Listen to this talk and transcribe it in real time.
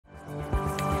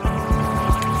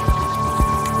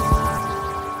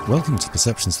Welcome to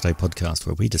Perceptions Today podcast,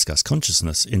 where we discuss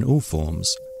consciousness in all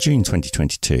forms. June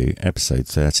 2022, episode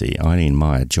 30, Eileen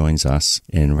Meyer joins us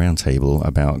in Roundtable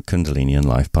about Kundalini and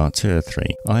Life, part 2 of 3.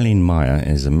 Eileen Meyer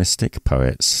is a Mystic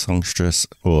Poet Songstress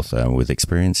Author with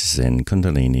experiences in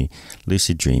Kundalini,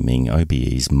 Lucid Dreaming,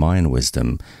 OBEs, Mayan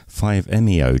Wisdom,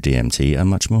 5-MeO DMT, and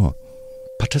much more.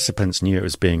 Participants knew it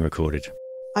was being recorded.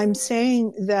 I'm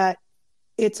saying that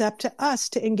it's up to us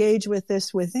to engage with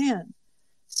this within,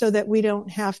 so that we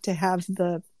don't have to have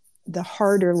the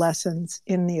harder lessons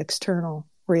in the external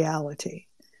reality.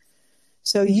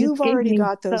 So you've already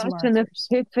got those markers. An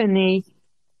epiphany.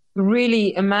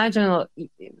 Really imagine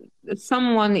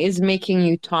someone is making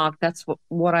you talk. That's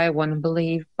what I want to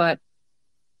believe. But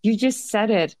you just said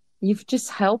it. You've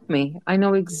just helped me. I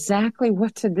know exactly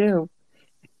what to do.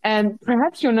 And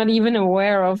perhaps you're not even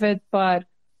aware of it, but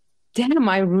damn,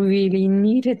 I really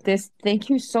needed this. Thank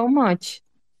you so much.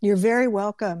 You're very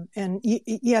welcome. And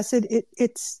yes,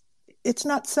 it's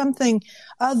not something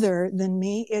other than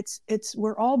me.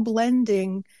 We're all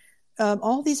blending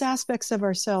all these aspects of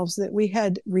ourselves that we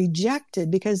had rejected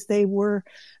because they were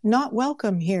not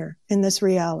welcome here in this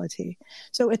reality.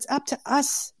 So it's up to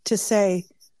us to say,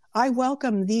 I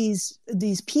welcome these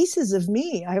pieces of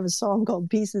me. I have a song called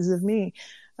Pieces of Me.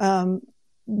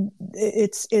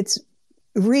 It's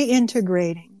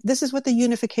reintegrating. This is what the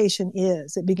unification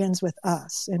is. It begins with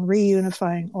us and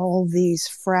reunifying all these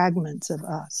fragments of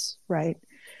us, right?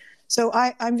 So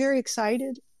I'm very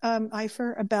excited,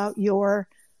 Eifer, about your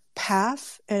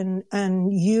path and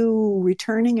you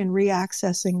returning and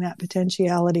reaccessing that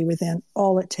potentiality within.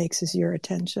 All it takes is your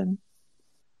attention.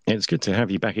 It's good to have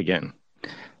you back again.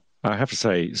 I have to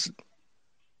say,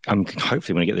 I'm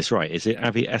hopefully going to get this right. Is it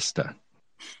Avi Esther?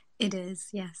 It is,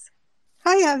 yes.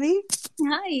 Hi, Avi.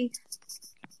 Hi.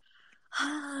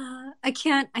 I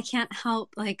can't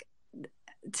help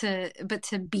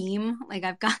to beam. Like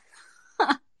I've got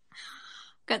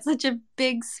such a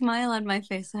big smile on my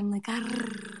face. I'm like,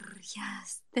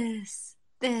 yes, this,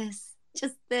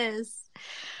 just this.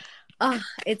 Oh,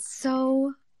 it's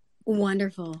so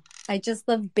wonderful. I just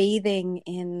love bathing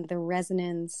in the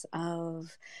resonance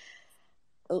of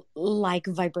like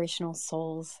vibrational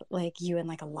souls like you and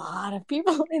like a lot of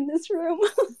people in this room.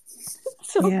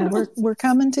 So yeah, we're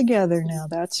coming together now.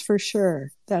 That's for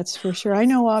sure. I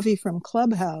know Avi from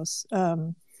Clubhouse.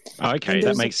 Okay,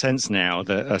 that makes sense now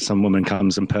that some woman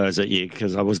comes and purrs at you,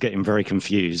 because I was getting very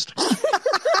confused.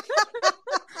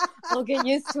 I'll get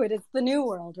used to it. It's the new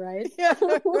world, right? Yeah,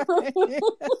 right.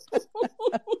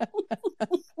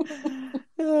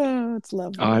 Oh, it's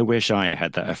lovely. I wish I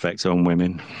had that effect on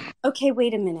women. Okay,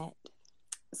 wait a minute.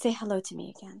 Say hello to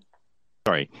me again.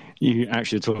 Sorry, you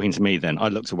actually were talking to me then. I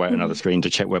looked away at another screen to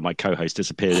check where my co-host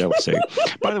disappeared also.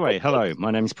 By the way, hello, my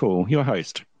name's Paul, your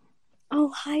host.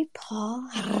 Oh, hi, Paul.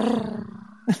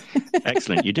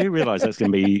 Excellent. You do realize that's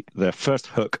going to be the first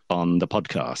hook on the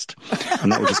podcast,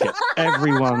 and that will just get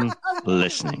everyone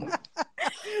listening.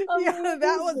 Yeah,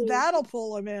 that'll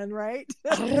pull them in, right?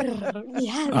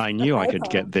 Yes. I knew I could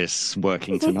get this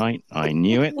working tonight. I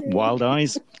knew it. Wild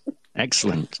eyes.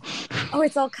 Excellent. Oh,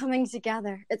 it's all coming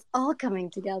together. Oh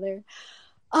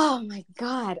my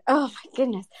God. Oh my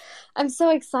goodness. I'm so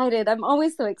excited. I'm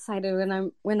always so excited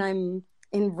when I'm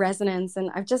in resonance, and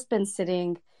I've just been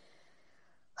sitting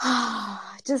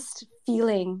just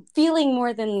feeling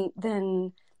more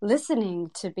than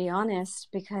listening, to be honest,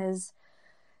 because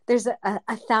there's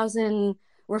a thousand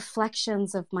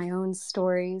reflections of my own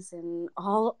stories and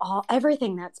all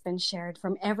everything that's been shared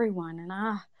from everyone. And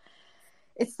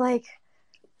it's like,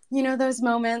 you know, those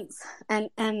moments, and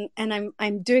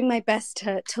I'm doing my best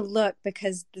to look,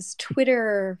 because this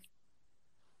Twitter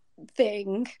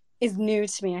thing is new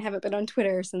to me. I haven't been on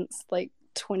Twitter since like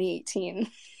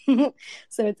 2018.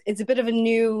 So it's a bit of a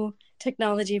new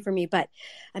technology for me, but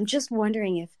I'm just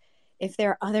wondering if there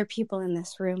are other people in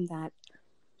this room that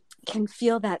can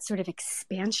feel that sort of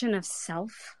expansion of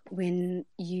self when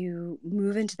you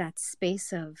move into that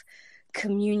space of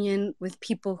communion with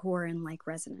people who are in like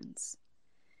resonance.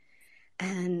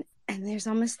 And there's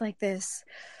almost like this.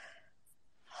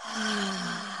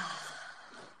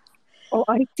 Oh,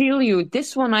 I feel you.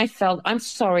 This one I felt. I'm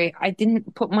sorry, I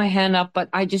didn't put my hand up, but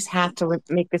I just had to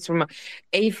make this remark.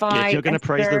 If you're going to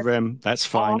praise the room, that's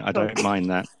fine. Awesome. I don't mind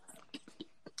that.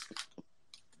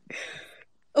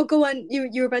 Oh, go on. You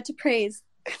were about to praise.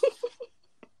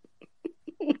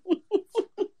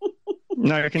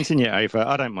 No, continue, Ava.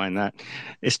 I don't mind that.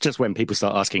 It's just when people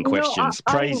start asking questions.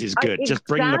 Praise is good. Just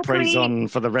bring the praise on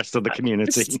for the rest of the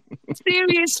community.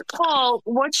 Serious, Paul.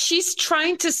 What she's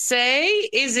trying to say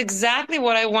is exactly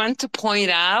what I want to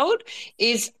point out.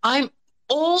 Is I'm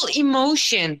all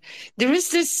emotion. There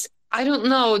is this, I don't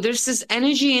know, there's this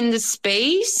energy in the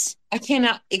space I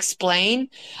cannot explain.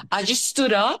 I just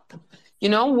stood up,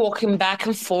 walking back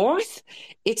and forth.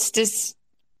 It's this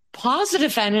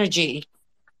positive energy,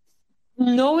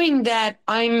 knowing that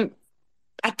I'm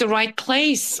at the right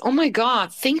place. Oh my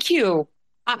God, thank you.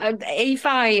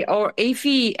 Afi or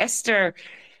Afi, Esther,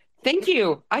 thank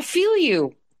you. I feel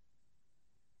you.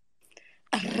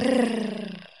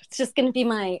 It's just going to be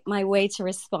my way to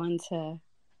respond to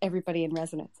everybody in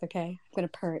resonance, okay? I'm going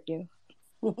to purr at you.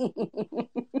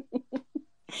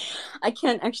 I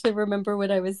can't actually remember what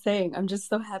I was saying. I'm just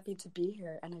so happy to be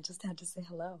here, and I just had to say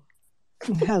hello.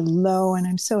 Hello, and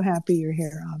I'm so happy you're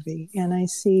here, Avi. And I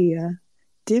see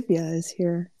Divya is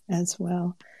here as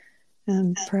well.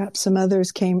 And perhaps some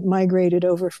others migrated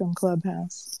over from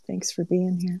Clubhouse. Thanks for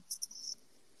being here.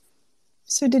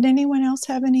 So did anyone else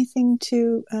have anything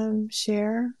to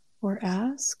share or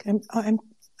ask? I'm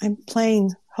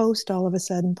playing host all of a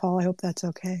sudden, Paul. I hope that's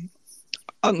okay.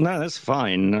 Oh, no, that's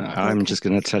fine. Okay. I'm just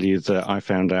going to tell you that I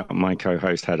found out my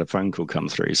co-host had a phone call come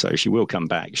through, so she will come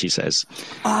back, she says.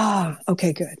 Ah,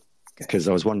 okay, good. Because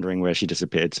I was wondering where she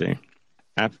disappeared to.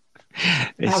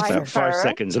 It's about 5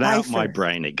 seconds, and out my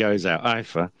brain it goes out.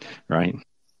 Ifa, right?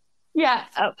 Yeah,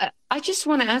 I just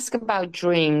want to ask about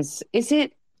dreams. Is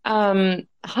it,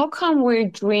 how come we're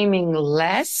dreaming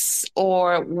less,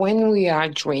 or when we are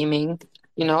dreaming,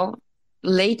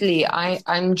 lately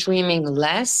I'm dreaming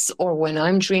less, or when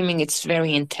I'm dreaming, it's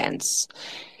very intense.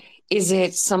 Is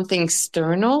it something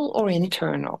external or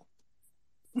internal?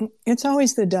 It's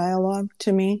always the dialogue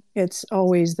to me. It's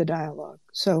always the dialogue.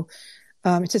 So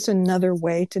it's just another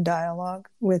way to dialogue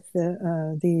with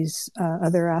these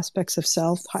other aspects of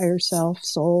self, higher self,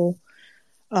 soul.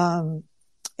 And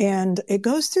it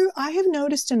goes through, I have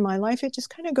noticed in my life, it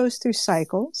just kind of goes through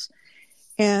cycles.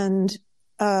 And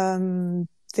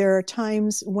there are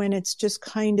times when it's just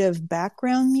kind of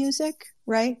background music,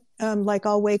 right? Like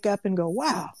I'll wake up and go,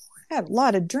 wow, I had a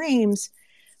lot of dreams,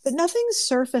 but nothing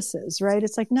surfaces, right?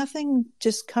 It's like nothing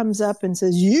just comes up and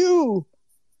says, you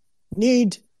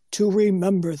need to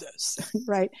remember this,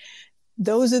 right?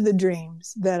 Those are the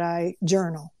dreams that I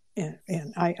journal in.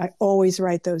 And I always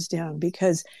write those down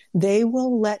because they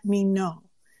will let me know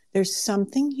there's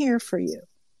something here for you.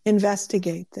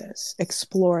 Investigate this,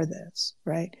 explore this,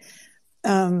 right?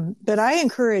 But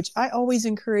I always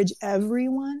encourage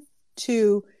everyone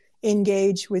to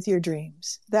engage with your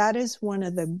dreams. That is one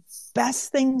of the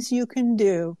best things you can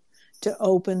do to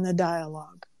open the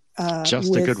dialogue.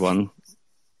 Just a good one.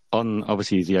 On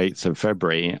obviously the 8th of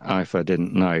February, Ifa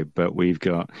didn't know, but we've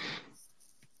got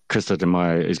Krista de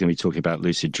Meyer is going to be talking about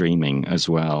lucid dreaming as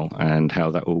well and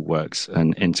how that all works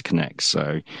and interconnects.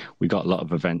 So we got a lot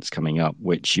of events coming up,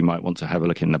 which you might want to have a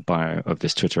look in the bio of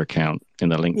this Twitter account in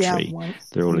the link tree.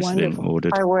 They're all listed in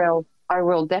ordered. I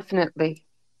will definitely.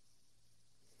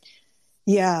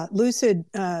 Yeah, lucid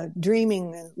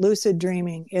dreaming.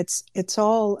 It's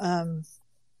all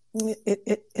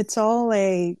it's all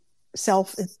a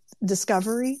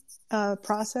self-discovery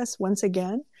process. Once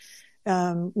again,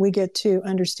 we get to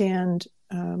understand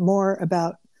more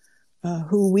about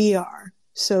who we are,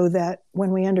 so that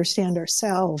when we understand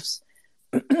ourselves,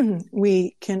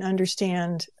 we can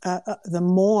understand the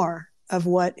more of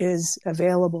what is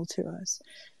available to us.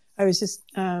 I was just,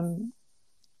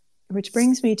 which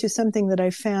brings me to something that I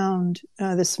found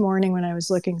this morning when I was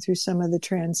looking through some of the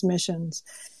transmissions.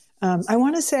 I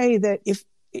want to say that if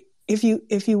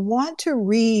you want to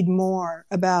read more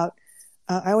about,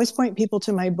 I always point people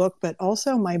to my book, but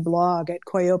also my blog at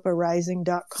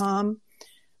koyoparising.com,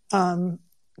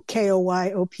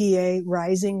 KOYOPA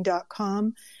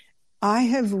rising.com. I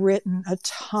have written a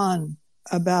ton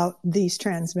about these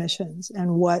transmissions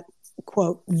and what,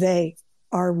 quote, they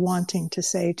are wanting to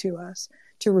say to us,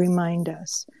 to remind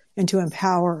us and to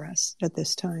empower us at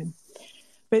this time.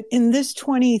 But in this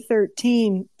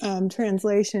 2013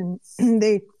 translation,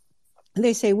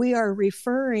 they say we are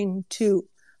referring to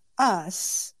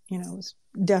us,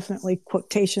 definitely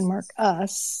quotation mark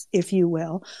us, if you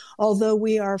will, although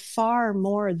we are far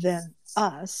more than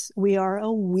us. We are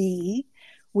a we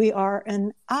are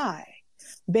an I,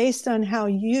 based on how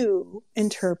you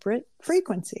interpret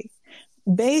frequency,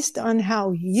 based on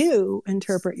how you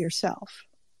interpret yourself.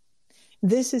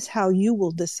 This is how you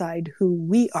will decide who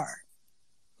we are,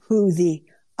 who the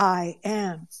I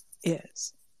am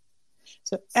is.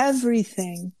 So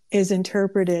everything is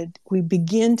interpreted. We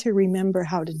begin to remember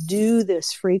how to do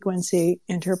this frequency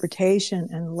interpretation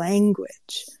and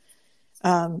language,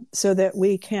 so that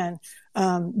we can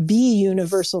be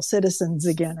universal citizens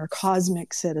again, or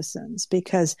cosmic citizens,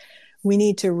 because we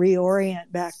need to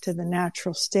reorient back to the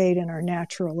natural state and our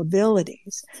natural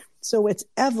abilities. So it's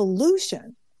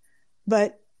evolution,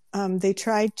 but they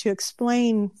tried to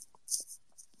explain,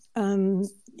 in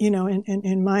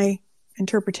my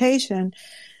interpretation,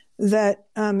 that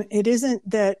it isn't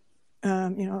that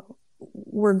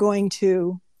we're going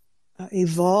to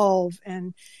evolve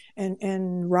and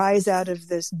rise out of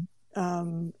this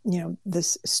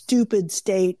this stupid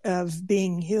state of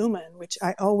being human, which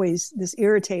this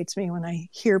irritates me when I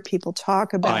hear people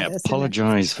talk about this. I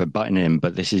apologize for butting in,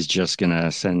 but this is just going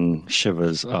to send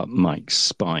shivers up Mike's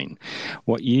spine.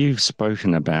 What you've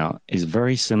spoken about is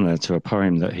very similar to a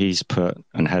poem that he's put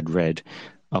and had read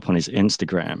up on his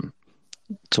Instagram,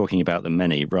 talking about the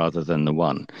many rather than the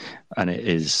one. And it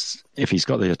is, if he's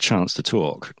got the chance to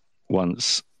talk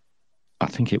once, I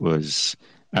think it was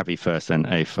Abby first, then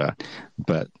Afa,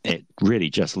 but it really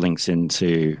just links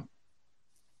into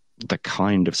the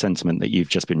kind of sentiment that you've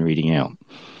just been reading out.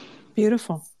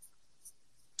 Beautiful.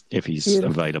 If he's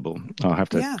available, I'll have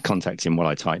to contact him while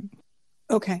I type.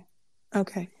 Okay.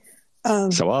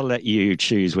 So I'll let you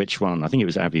choose which one. I think it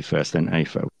was Abby first, then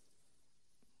Afa.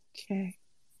 Okay.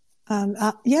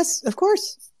 Yes, of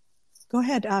course. Go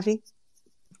ahead, Avi.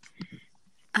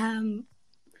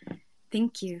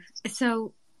 Thank you.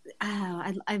 So,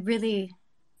 I really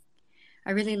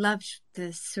loved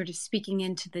this sort of speaking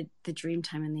into the dream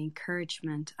time and the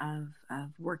encouragement of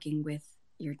working with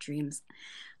your dreams.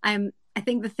 I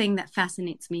think the thing that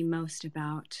fascinates me most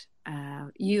about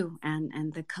you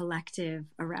and the collective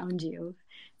around you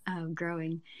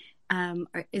growing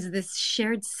is this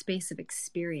shared space of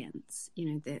experience,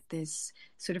 this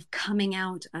sort of coming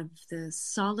out of the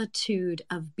solitude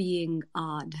of being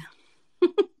odd.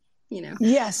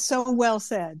 Yes, so well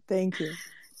said. Thank you.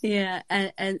 Yeah,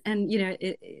 and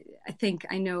I think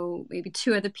I know maybe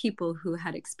two other people who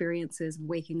had experiences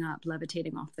waking up,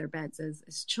 levitating off their beds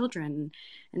as children,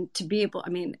 and to be able,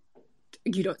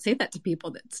 you don't say that to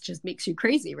people, that just makes you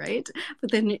crazy, right?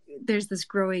 But then there's this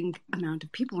growing amount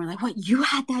of people who are like, what, you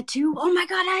had that too? Oh my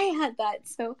God, I had that.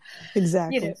 So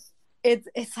exactly,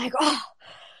 it's like, oh,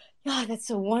 that's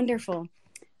so wonderful.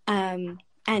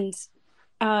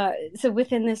 So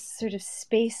within this sort of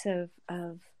space of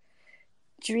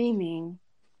dreaming,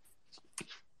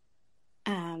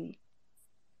 I'm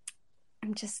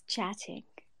just chatting.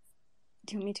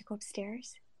 Do you want me to go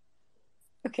upstairs?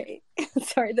 Okay.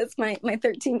 Sorry, that's my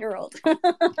 13-year-old.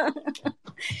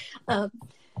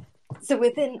 So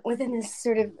within this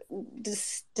sort of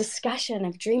discussion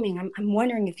of dreaming, I'm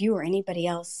wondering if you or anybody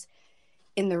else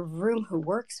in the room who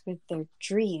works with their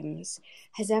dreams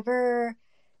has ever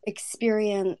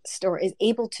experienced or is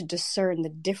able to discern the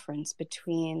difference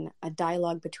between a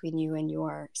dialogue between you and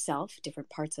yourself, different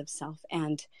parts of self,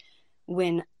 and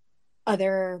when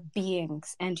other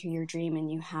beings enter your dream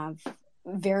and you have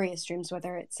various dreams,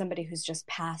 whether it's somebody who's just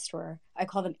passed, or I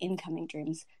call them incoming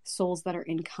dreams, souls that are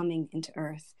incoming into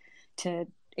Earth to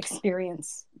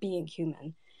experience being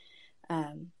human.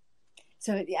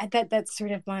 So that's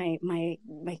sort of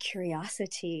my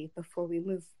curiosity before we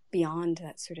move beyond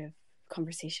that sort of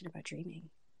conversation about dreaming.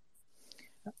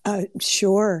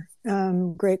 Sure.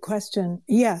 Great question.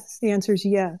 Yes, the answer is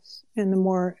yes. And the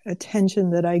more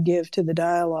attention that I give to the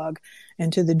dialogue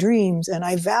and to the dreams, and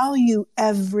I value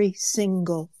every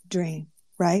single dream,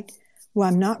 right? Well,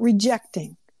 I'm not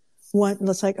rejecting one.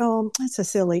 It's like, oh, that's a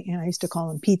silly, I used to call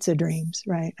them pizza dreams,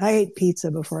 right? I ate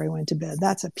pizza before I went to bed.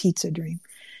 That's a pizza dream.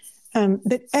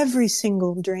 But every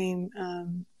single dream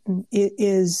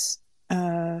is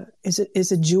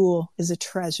a jewel, is a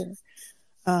treasure.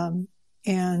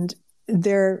 And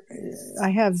I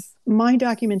have my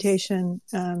documentation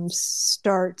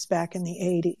starts back in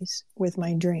the 80s with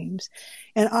my dreams,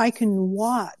 and I can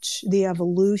watch the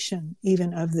evolution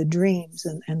even of the dreams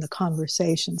and the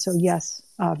conversation. So yes,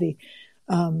 Avi,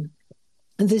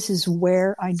 this is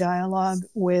where I dialogue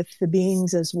with the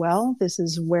beings as well. This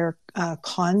is where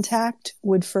contact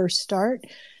would first start.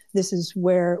 This is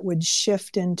where it would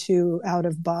shift into out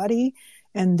of body,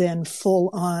 and then full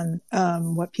on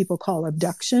what people call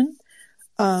abduction.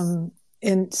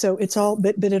 And so it's all,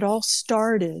 but it all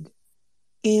started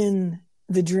in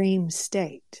the dream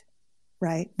state,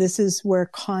 right? This is where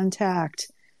contact,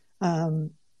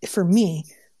 for me,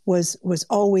 was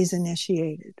always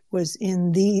initiated, was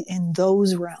in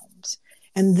those realms.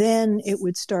 And then it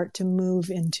would start to move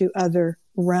into other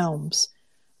realms,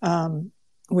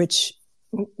 which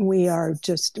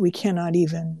we cannot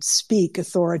even speak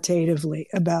authoritatively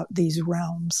about these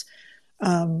realms.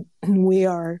 We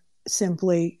are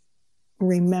simply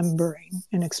remembering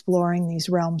and exploring these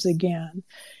realms again.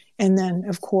 And then,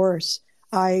 of course,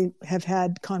 I have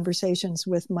had conversations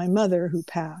with my mother who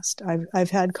passed.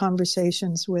 I've had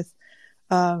conversations with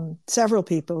several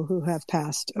people who have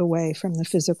passed away from the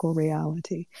physical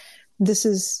reality. This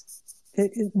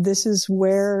is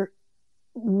where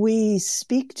we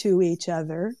speak to each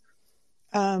other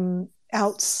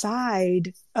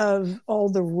outside of all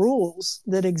the rules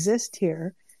that exist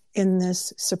here in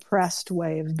this suppressed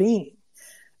way of being.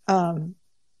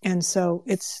 And so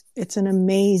it's an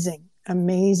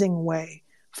amazing way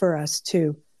for us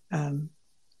to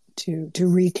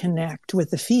reconnect with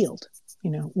the field,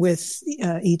 with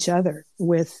each other,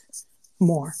 with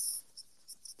more.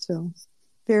 So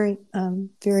very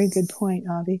good point,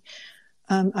 Avi.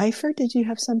 Eifer, did you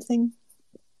have something?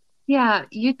 Yeah,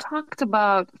 you talked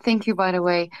about, thank you, by the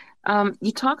way.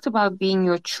 You talked about being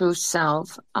your true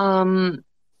self. Can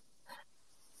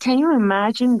you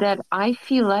imagine that I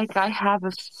feel like I have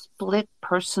a split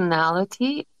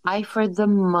personality? I for the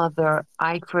mother,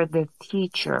 I for the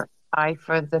teacher, I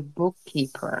for the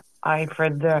bookkeeper, I for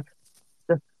the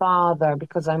father,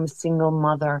 because I'm a single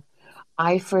mother.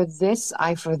 I for this,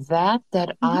 I for that,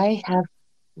 I have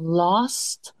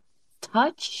lost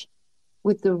touch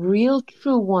with the real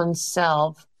true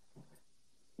oneself,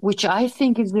 which I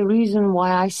think is the reason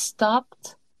why I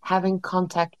stopped having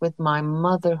contact with my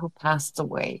mother who passed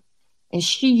away. And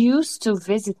she used to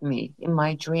visit me in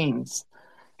my dreams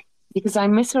because I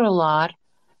miss her a lot.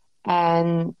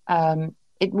 And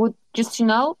it would just,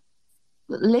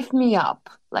 lift me up,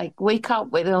 like wake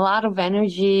up with a lot of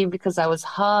energy because I was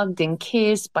hugged and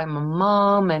kissed by my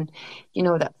mom. And,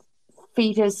 that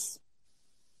fetus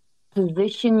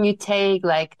position you take,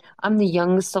 like I'm the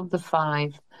youngest of the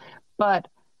 5. But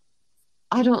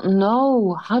I don't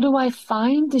know. How do I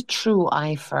find the true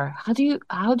Eifer? How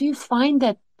do you find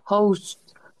that post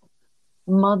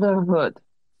motherhood?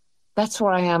 That's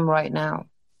where I am right now.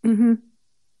 Mm-hmm.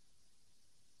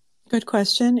 Good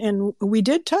question. And we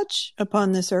did touch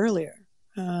upon this earlier.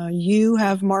 You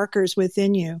have markers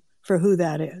within you for who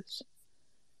that is.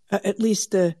 At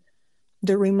least the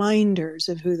reminders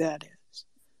of who that is.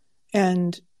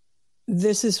 And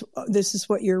this is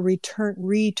what you're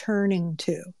returning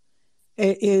to.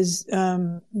 It is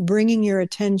bringing your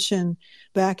attention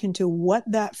back into what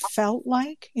that felt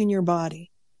like in your body.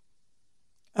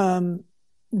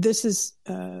 This is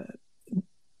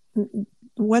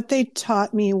what they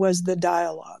taught me was the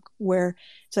dialogue, where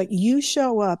it's like you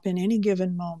show up in any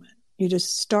given moment. You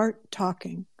just start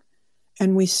talking,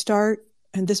 and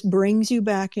this brings you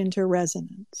back into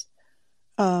resonance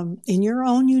in your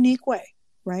own unique way,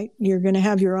 right? You're going to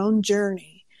have your own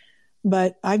journey.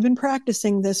 But I've been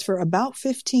practicing this for about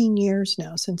 15 years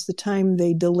now, since the time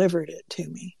they delivered it to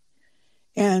me.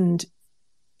 And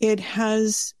it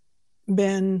has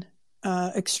been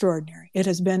extraordinary. It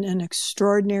has been an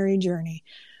extraordinary journey.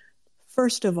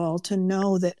 First of all, to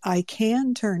know that I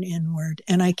can turn inward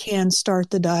and I can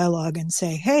start the dialogue and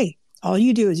say, hey, all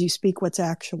you do is you speak what's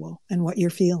actual and what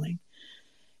you're feeling.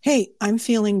 Hey, I'm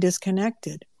feeling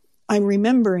disconnected. I'm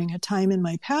remembering a time in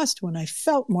my past when I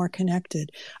felt more connected.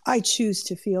 I choose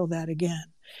to feel that again.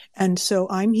 And so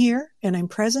I'm here and I'm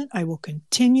present. I will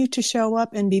continue to show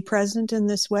up and be present in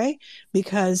this way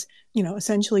because,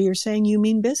 essentially you're saying you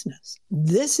mean business.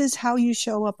 This is how you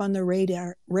show up on the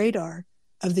radar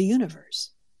of the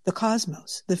universe, the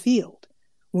cosmos, the field,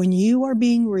 when you are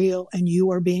being real and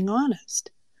you are being honest.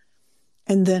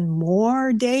 And then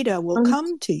more data will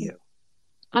come to you.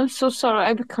 I'm so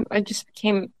sorry. I just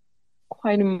became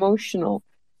quite emotional.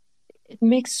 It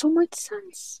makes so much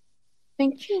sense.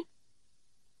 Thank you.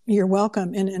 You're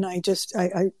welcome. And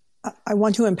I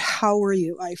want to empower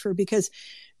you, Eifer, because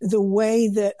the way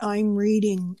that I'm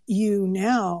reading you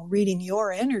now, reading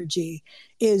your energy,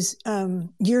 is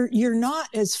you're not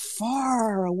as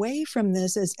far away from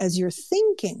this as you're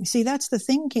thinking. See, that's the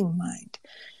thinking mind.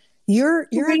 You're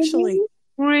really? Actually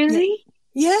really.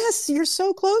 Yes, you're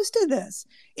so close to this.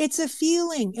 It's a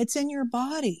feeling. It's in your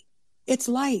body. It's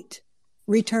light.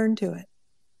 Return to it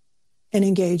and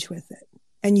engage with it.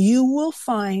 And you will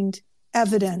find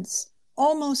evidence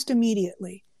almost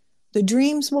immediately. The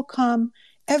dreams will come.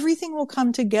 Everything will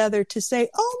come together to say,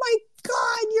 oh my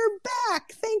God, you're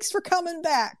back. Thanks for coming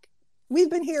back. We've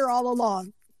been here all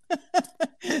along.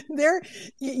 Your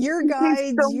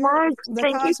guides, the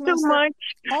Thank cosmos, you so much.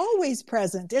 Always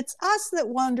present. It's us that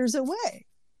wanders away.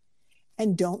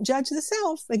 And don't judge the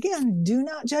self. Again, do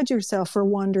not judge yourself for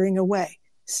wandering away.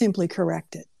 Simply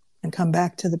correct it and come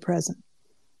back to the present.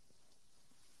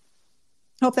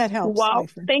 Hope that helps. Wow.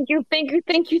 Thank you.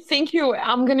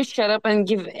 I'm going to shut up and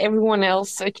give everyone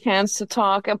else a chance to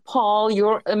talk. Paul,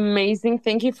 you're amazing.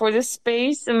 Thank you for this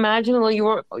space.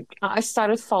 I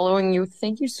started following you.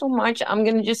 Thank you so much. I'm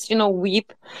going to just,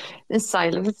 weep in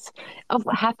silence of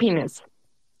happiness.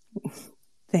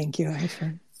 Thank you,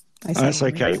 Eifert. That's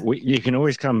okay. You can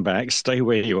always come back, stay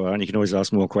where you are, and you can always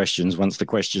ask more questions once the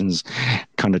questions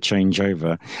kind of change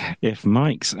over. If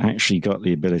Mike's actually got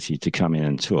the ability to come in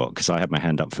and talk, because I had my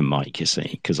hand up for Mike, you see,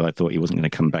 because I thought he wasn't going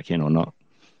to come back in or not.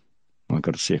 I've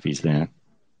got to see if he's there.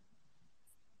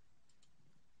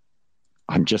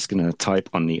 I'm just going to type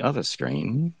on the other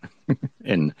screen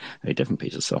in a different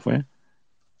piece of software.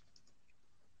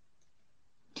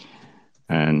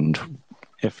 And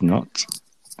if not...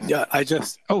 Yeah,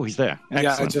 Oh, he's there.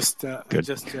 Excellent. Yeah, I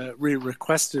just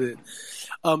re-requested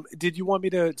it. Did you want me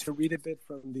to read a bit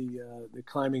from the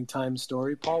climbing time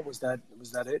story, Paul? Was that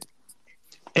it?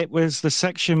 It was the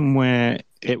section where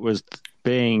it was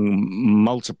being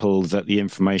multiple that the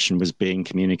information was being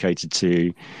communicated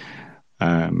to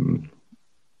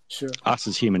us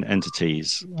as human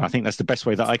entities. I think that's the best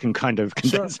way that I can kind of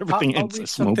condense everything into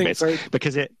small bits,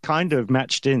 because it kind of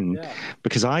matched in. Yeah.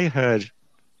 Because I heard,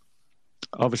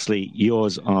 obviously,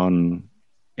 yours on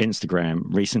Instagram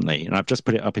recently, and I've just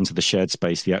put it up into the shared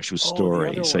space, the actual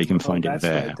story, so you can find it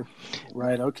there.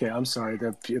 Right. Okay. I'm sorry.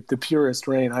 The purest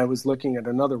rain. I was looking at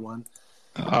another one.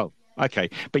 Oh, okay.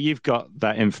 But you've got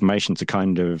that information to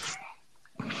kind of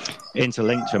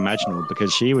interlink to Imaginal,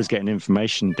 because she was getting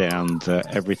information down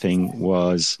that everything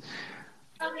was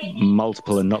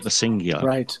multiple and not the singular.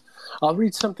 Right. I'll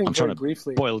read something very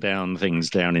briefly. Boil down things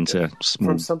down into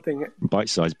small,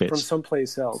 bite-sized bits. From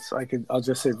someplace else. I'll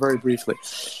just say very briefly.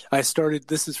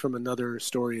 This is from another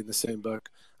story in the same book.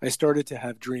 I started to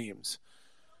have dreams.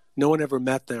 No one ever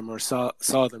met them or saw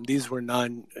them. These were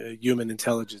non-human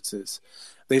intelligences.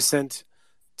 They sent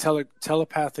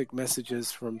telepathic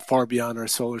messages from far beyond our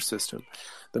solar system.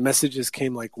 The messages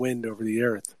came like wind over the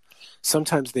earth.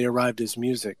 Sometimes they arrived as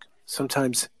music,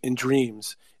 sometimes in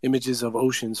dreams, images of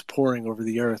oceans pouring over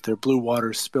the earth, their blue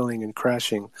waters spilling and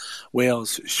crashing,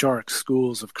 whales, sharks,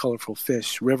 schools of colorful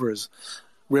fish, rivers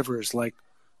like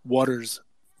waters,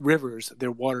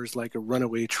 their waters like a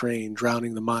runaway train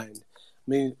drowning the mind,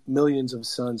 millions of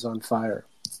suns on fire.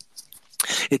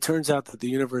 It turns out that the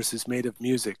universe is made of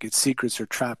music. Its secrets are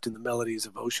trapped in the melodies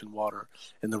of ocean water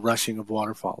and the rushing of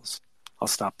waterfalls. I'll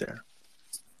stop there.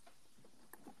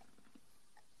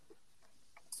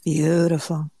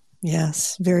 Beautiful.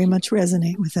 Yes, very much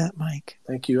resonate with that, Mike.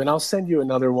 Thank you. And I'll send you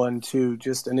another one too,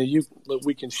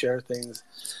 we can share things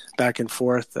back and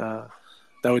forth. That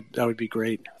would be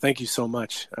great. Thank you so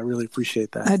much. I really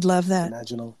appreciate that. I'd love that.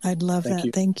 Imaginal. I'd love that.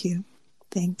 You. Thank you.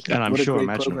 Thank you. And I'm sure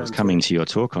Imaginal was coming to your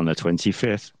talk on the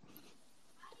 25th.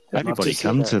 Everybody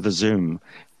come to the Zoom.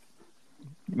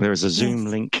 There is a Zoom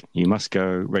link. You must go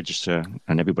register,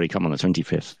 and everybody come on the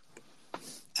 25th.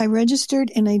 I registered,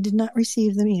 and I did not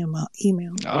receive the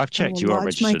email. I've checked. You are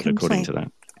registered according to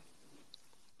that.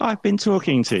 I've been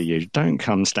talking to you. Don't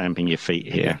come stamping your feet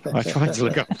here. I try to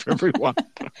look after everyone.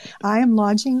 I am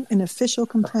lodging an official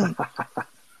complaint.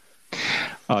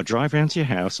 I'll drive round to your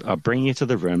house. I'll bring you to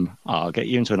the room. I'll get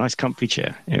you into a nice comfy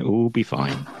chair. It will be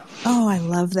fine. Oh, I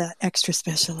love that extra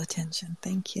special attention.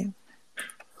 Thank you.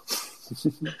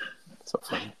 So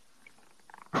funny.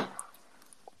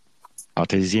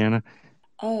 Artesiana?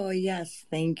 Oh, yes.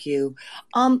 Thank you.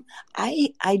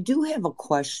 I do have a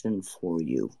question for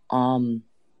you. And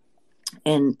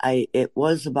it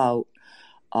was about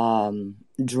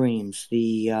dreams.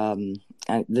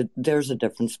 There's a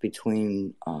difference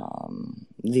between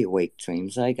the awake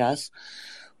dreams, I guess.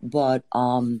 But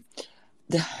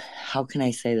how can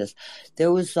I say this?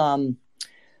 There was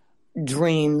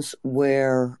dreams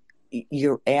where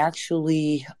you're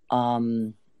actually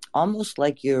almost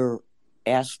like you're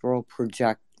astral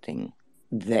projecting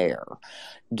there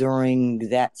during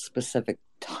that specific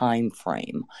time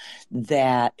frame.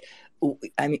 That,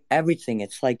 I mean, everything,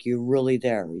 it's like you're really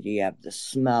there. You have the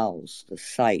smells, the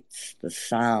sights, the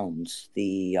sounds,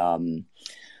 the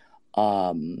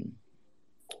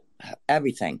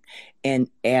everything. And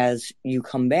as you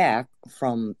come back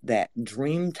from that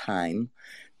dream time,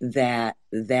 that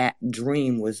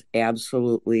dream was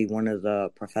absolutely one of the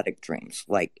prophetic dreams.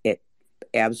 Like, it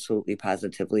absolutely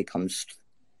positively comes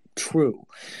true.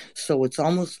 So it's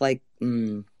almost like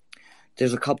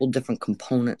there's a couple different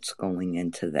components going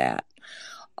into that.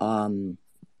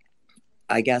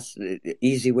 I guess the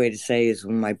easy way to say is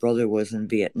when my brother was in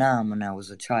Vietnam when I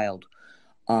was a child,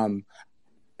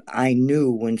 I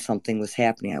knew when something was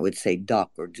happening. I would say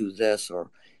duck or do this,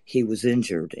 or he was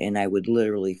injured, and I would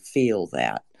literally feel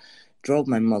that drove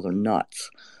my mother nuts.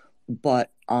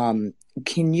 But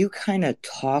can you kind of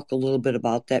talk a little bit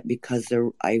about that? Because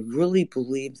I really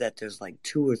believe that there's like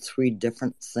 2 or 3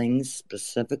 different things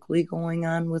specifically going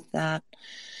on with that.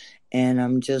 And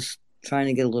I'm just trying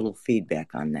to get a little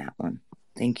feedback on that one.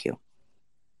 Thank you.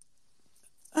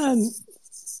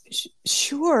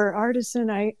 Sure, Artisan.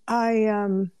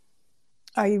 I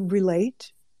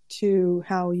relate to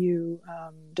how you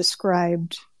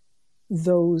described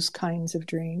those kinds of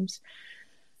dreams.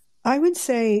 I would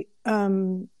say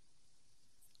that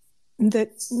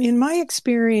in my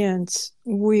experience,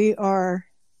 we are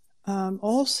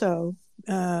also,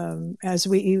 as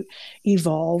we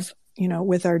evolve,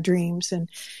 with our dreams, and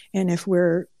if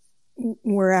we're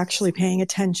actually paying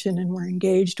attention and we're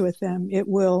engaged with them, it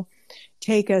will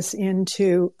take us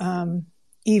into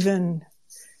even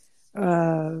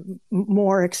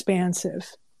more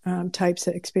expansive types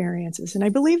of experiences. And I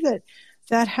believe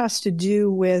that has to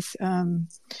do with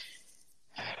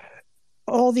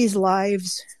all these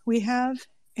lives we have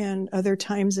and other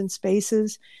times and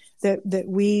spaces that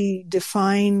we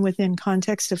define within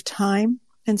context of time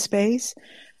and space.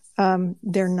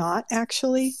 They're not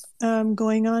actually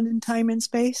going on in time and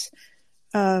space.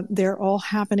 They're all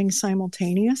happening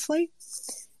simultaneously.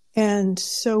 And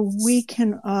so we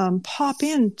can pop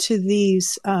into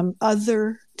these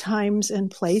other times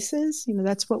and places.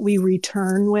 That's what we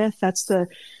return with.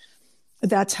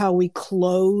 That's how we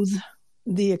clothe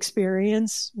the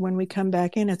experience when we come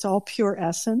back in. It's all pure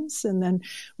essence. And then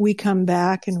we come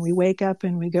back and we wake up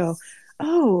and we go,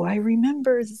 oh, I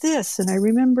remember this and I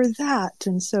remember that.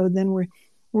 And so then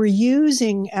we're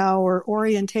using our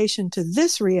orientation to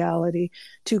this reality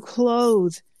to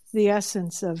clothe the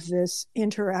essence of this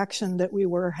interaction that we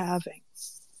were having,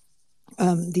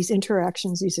 these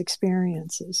interactions, these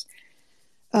experiences.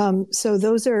 So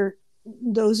those are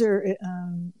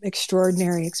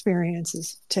extraordinary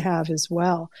experiences to have as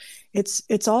well.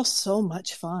 It's all so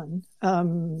much fun.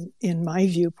 In my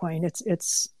viewpoint,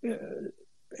 it's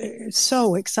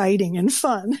so exciting and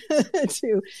fun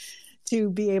to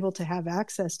be able to have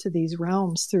access to these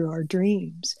realms through our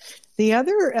dreams. The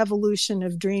other evolution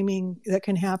of dreaming that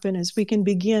can happen is we can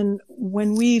begin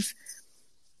when we've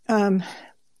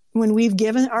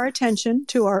given our attention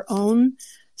to our own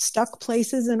stuck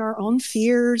places and our own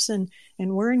fears, and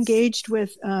we're engaged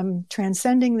with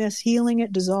transcending this, healing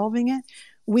it, dissolving it.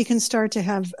 We can start to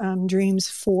have dreams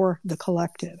for the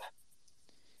collective.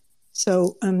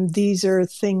 So these are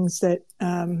things that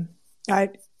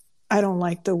I don't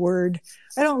like the word.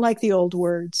 I don't like the old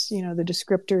words, the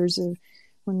descriptors of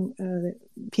when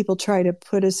people try to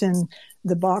put us in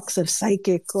the box of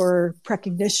psychic or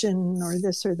precognition or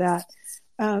this or that.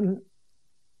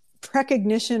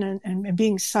 Precognition and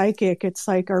being psychic, it's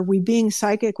like, are we being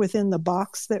psychic within the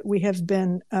box that we have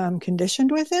been conditioned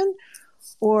within?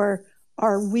 Or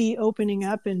are we opening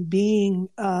up and being,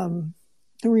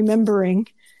 remembering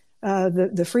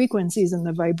the frequencies and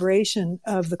the vibration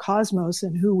of the cosmos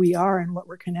and who we are and what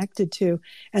we're connected to,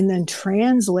 and then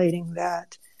translating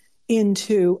that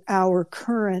into our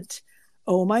current,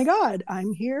 oh my God,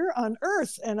 I'm here on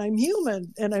Earth and I'm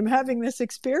human and I'm having this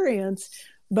experience,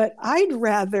 but I'd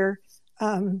rather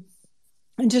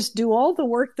just do all the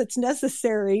work that's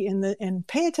necessary and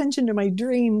pay attention to my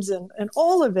dreams and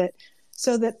all of it,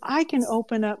 so that I can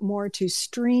open up more to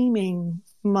streaming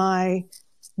my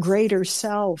greater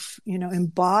self,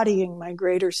 embodying my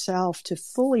greater self to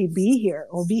fully be here,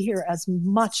 or be here as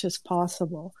much as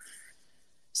possible,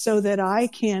 so that I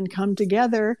can come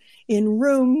together in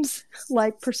rooms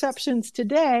like Perceptions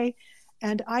today,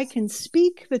 and I can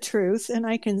speak the truth and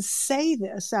I can say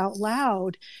this out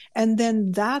loud. And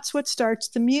then that's what starts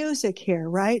the music here,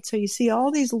 right? So you see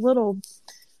all these little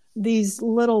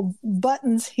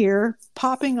buttons here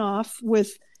popping off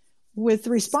with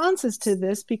responses to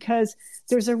this, because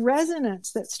there's a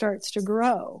resonance that starts to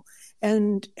grow.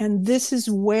 And this is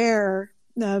where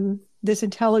this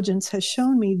intelligence has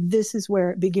shown me, this is where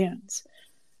it begins.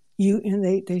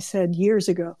 They said years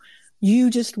ago,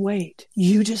 you just wait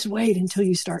until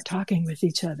you start talking with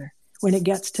each other. When it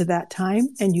gets to that time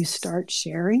and you start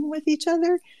sharing with each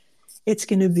other, it's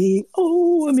going to be,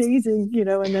 amazing,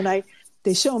 and then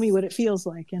they show me what it feels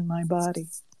like in my body.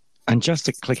 And just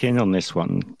to click in on this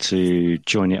one, to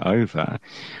join it over,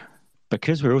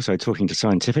 because we're also talking to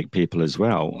scientific people as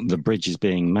well, the bridge is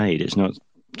being made. It's not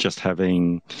just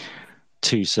having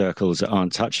 2 circles that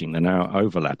aren't touching, they're now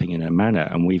overlapping in a manner,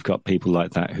 and we've got people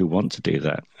like that who want to do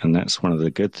that, and that's one of the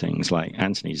good things, like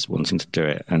Anthony's wanting to do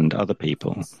it and other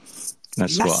people.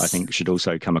 That's yes. What I think should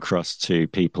also come across to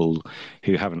people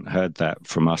who haven't heard that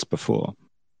from us before.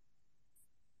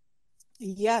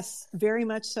 Yes, very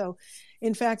much so.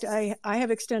 In fact, I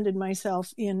have extended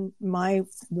myself in my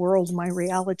world, my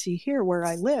reality here where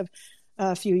I live.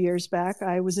 A few years back,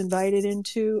 I was invited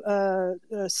into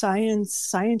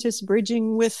scientists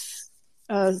bridging with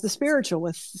the spiritual,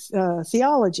 with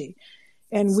theology.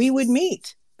 And we would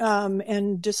meet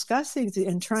and discuss things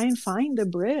and try and find a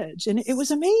bridge. And it was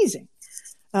amazing.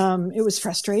 It was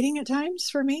frustrating at times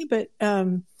for me, but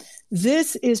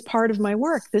this is part of my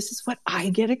work. This is what I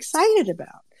get excited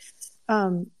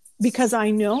about because I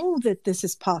know that this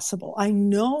is possible. I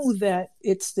know that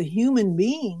it's the human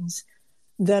beings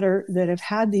that have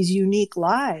had these unique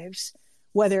lives,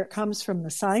 whether it comes from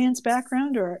the science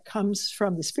background or it comes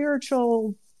from the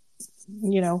spiritual,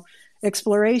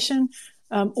 exploration,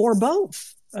 or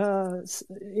both. This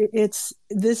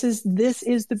is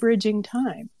the bridging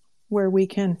time where we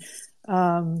can,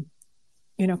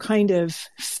 kind of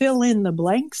fill in the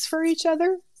blanks for each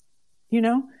other.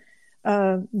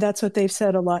 That's what they've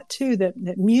said a lot too,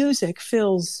 that music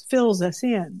fills us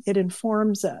in. It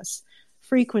informs us.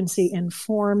 Frequency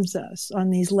informs us on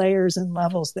these layers and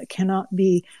levels that cannot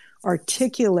be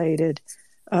articulated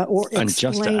or explained. And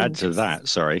just to add to that,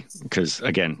 sorry, because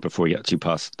again, before you get too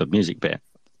past the music bit,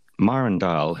 Myron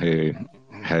Dahl, who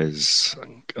has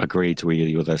agreed to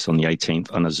be with us on the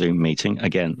 18th on a Zoom meeting,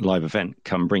 again, live event,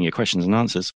 come bring your questions and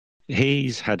answers.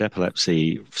 He's had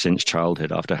epilepsy since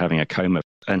childhood after having a coma,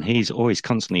 and he's always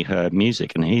constantly heard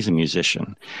music, and he's a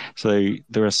musician. So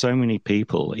there are so many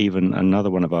people, even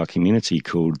another one of our community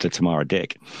called the Tamara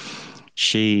Dick.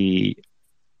 She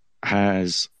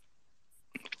has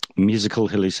musical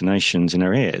hallucinations in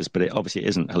her ears, but it obviously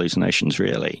isn't hallucinations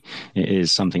really. It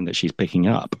is something that she's picking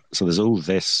up. So there's all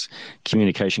this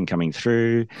communication coming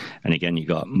through, and again you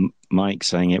got Mike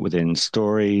saying it within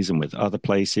stories and with other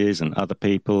places and other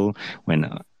people.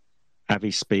 When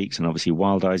Avi speaks, and obviously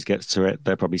Wild Eyes gets to it,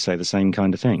 they'll probably say the same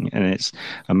kind of thing. And it's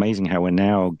amazing how we're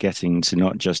now getting to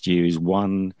not just use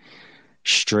one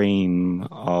stream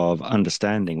of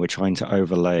understanding, we're trying to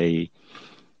overlay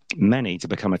many to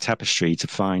become a tapestry to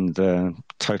find the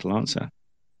total answer.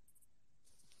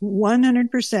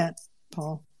 100%,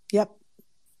 Paul. Yep.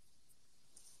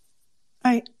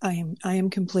 I am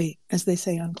complete, as they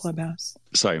say on Clubhouse.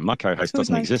 So my co-host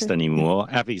doesn't exist anymore.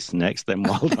 Avi's next, then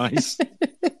Wild Eyes.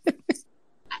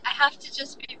 I have to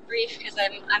just be brief because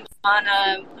I'm on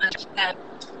a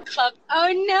club.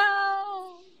 Oh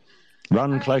no!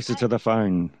 Run closer to the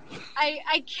phone.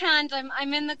 I can't.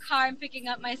 I'm in the car. I'm picking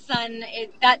up my son.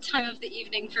 It's that time of the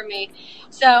evening for me.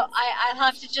 So I'll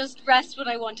have to just rest what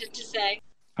I wanted to say.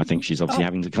 I think she's obviously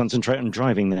having to concentrate on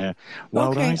driving there.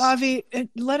 Wild Eyes? Avi,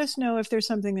 let us know if there's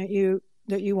something that you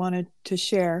wanted to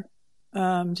share.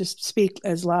 Just speak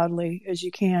as loudly as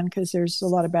you can because there's a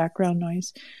lot of background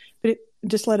noise. But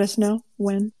just let us know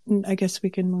when. I guess we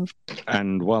can move.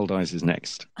 And Wild Eyes is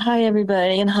next. Hi,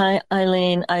 everybody. And hi,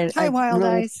 Eileen. Hi, Wild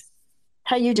Eyes.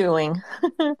 How you doing?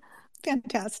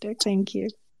 Fantastic. Thank you.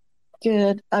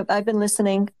 Good. I've been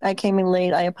listening. I came in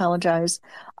late. I apologize.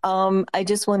 I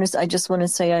just want to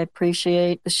say I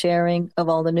appreciate the sharing of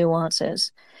all the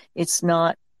nuances. It's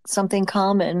not something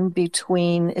common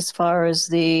between as far as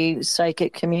the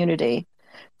psychic community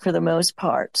for the most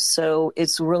part. So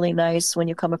it's really nice when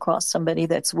you come across somebody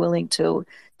that's willing to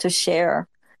share.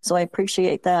 So I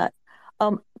appreciate that.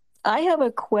 I have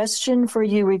a question for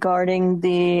you regarding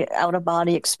the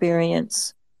out-of-body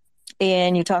experience.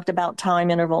 And you talked about time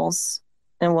intervals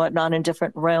and whatnot in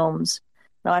different realms.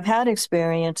 Now, I've had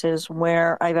experiences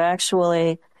where I've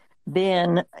actually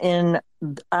been in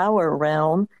our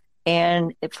realm,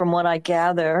 and from what I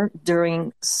gather,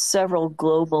 during several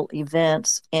global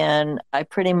events, and I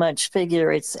pretty much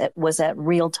figure it was at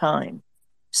real time.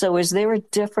 So is there a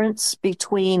difference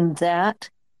between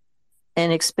that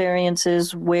and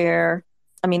experiences where,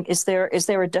 is there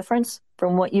a difference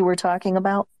from what you were talking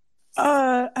about?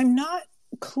 I'm not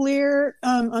clear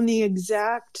on the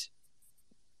exact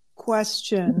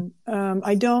question.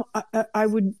 I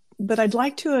would, but I'd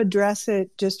like to address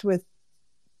it just with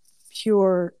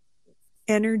pure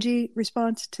energy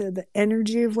response to the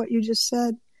energy of what you just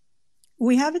said.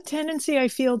 We have a tendency, I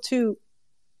feel, to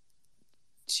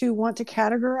want to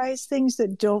categorize things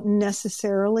that don't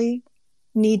necessarily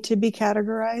need to be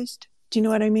categorized. Do you know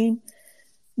what I mean?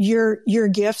 Your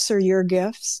gifts are your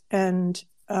gifts, and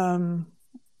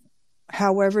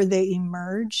however they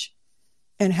emerge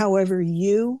and however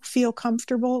you feel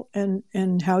comfortable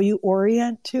and how you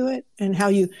orient to it and how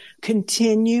you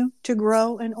continue to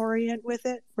grow and orient with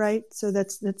it, right? So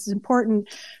that's important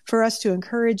for us to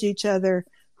encourage each other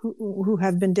who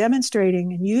have been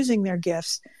demonstrating and using their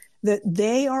gifts, that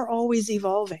they are always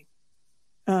evolving.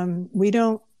 We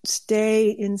don't stay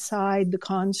inside the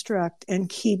construct and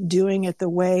keep doing it the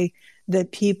way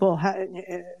that people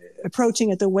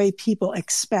approaching it the way people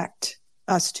expect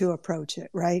us to approach it,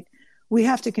 right? We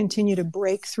have to continue to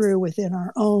break through within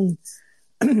our own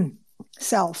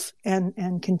self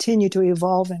and continue to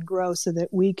evolve and grow so that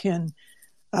we can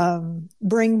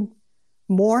bring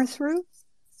more through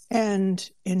and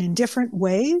in different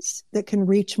ways that can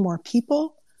reach more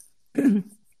people.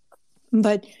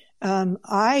 But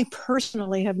I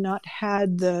personally have not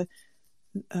had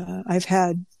I've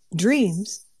had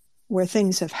dreams where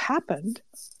things have happened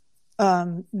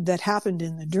that happened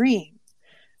in the dream,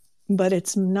 but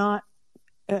it's not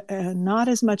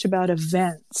as much about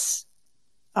events.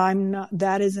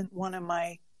 That isn't one of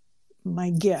my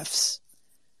gifts,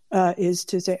 is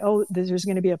to say, oh, there's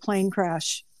going to be a plane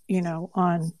crash,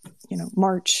 on,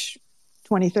 March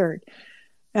 23rd.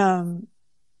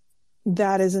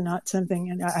 That is not something,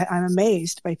 and I'm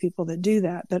amazed by people that do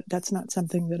that, but that's not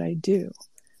something that I do.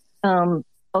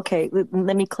 Okay,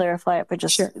 let me clarify it for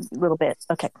just a little bit.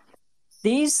 Okay.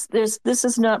 This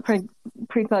is not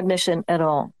precognition at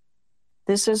all.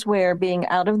 This is where being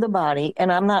out of the body,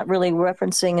 and I'm not really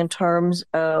referencing in terms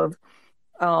of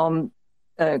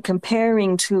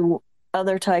comparing to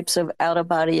other types of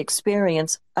out-of-body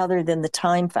experience other than the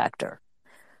time factor,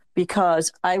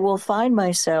 because I will find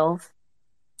myself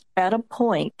at a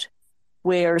point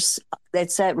where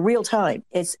it's at real time.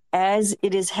 It's as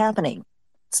it is happening.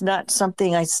 It's not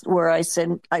something where I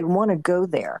said, I want to go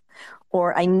there,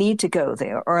 or I need to go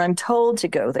there, or I'm told to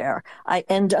go there. I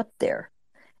end up there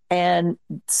and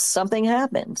something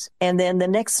happens. And then the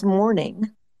next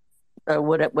morning, or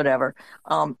whatever,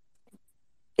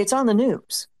 it's on the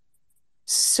news.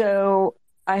 So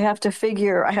I have to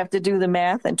do the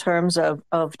math in terms of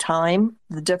time,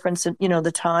 the difference in,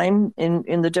 the time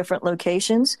in the different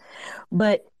locations.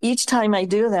 But each time I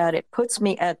do that, it puts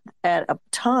me at a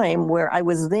time where I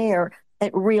was there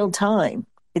at real time,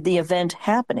 the event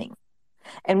happening.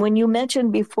 And when you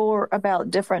mentioned before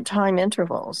about different time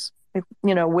intervals,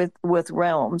 with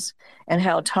realms and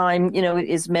how time,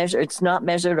 is measured, it's not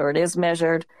measured or it is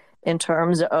measured in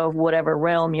terms of whatever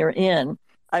realm you're in.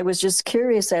 I was just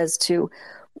curious as to,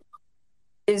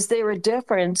 is there a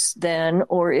difference then,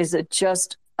 or is it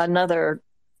just another,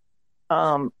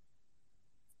 and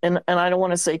I don't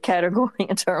want to say category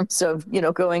in terms of,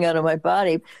 going out of my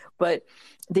body, but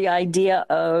the idea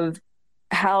of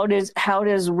how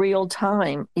does real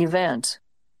time event?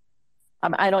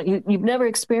 You've never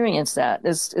experienced that.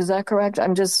 Is that correct?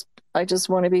 I just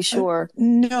want to be sure.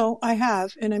 No, I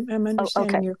have, and I'm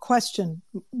understanding your question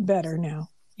better now.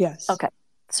 Yes. Okay.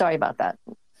 Sorry about that.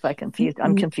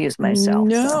 I'm confused myself.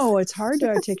 No, it's hard to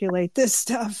articulate this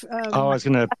stuff. I was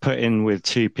going to put in with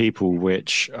two people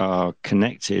which are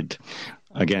connected,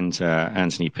 again, to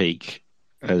Anthony Peake,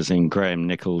 as in Graham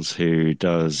Nichols, who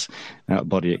does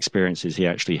out-of-body experiences. He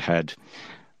actually had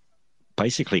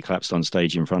basically collapsed on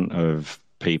stage in front of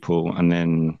people, and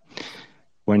then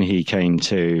when he came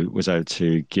to, was able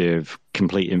to give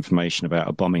complete information about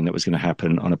a bombing that was going to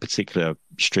happen on a particular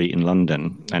street in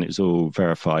London, and it was all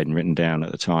verified and written down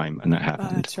at the time, and that happened.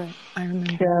 Oh, that's right. I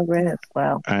remember. Yeah,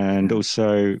 wow. And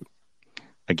also,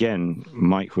 again,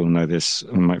 Mike will know this,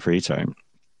 Mike Fiorito,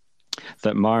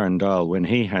 that Myron Dahl, when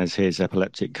he has his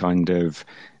epileptic kind of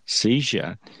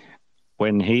seizure,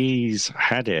 when he's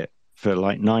had it for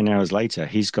like 9 hours later,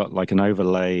 he's got like an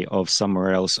overlay of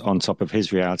somewhere else on top of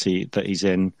his reality that he's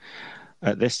in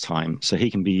at this time. So he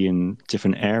can be in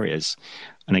different areas.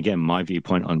 And again, my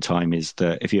viewpoint on time is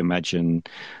that if you imagine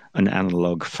an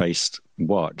analog faced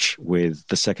watch with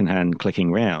the second hand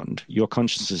clicking round, your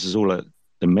consciousness is all at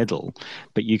the middle,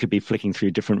 but you could be flicking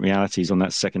through different realities on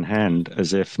that second hand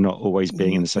as if not always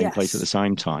being in the same place at the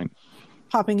same time.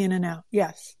 Popping in and out.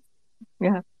 Yes.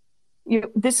 Yeah.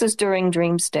 This is during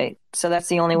dream state. So that's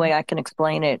the only way I can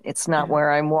explain it. It's not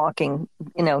where I'm walking,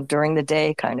 during the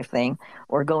day kind of thing,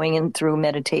 or going in through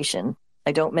meditation.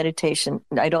 I don't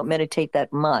meditate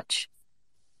that much,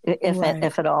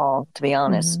 if at all, to be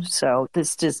honest. Mm-hmm. So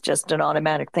this is just an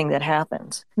automatic thing that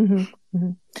happens. Mm-hmm.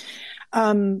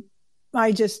 Mm-hmm.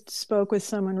 I just spoke with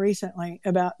someone recently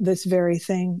about this very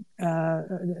thing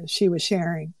she was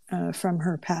sharing from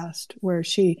her past, where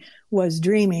she was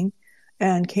dreaming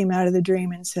and came out of the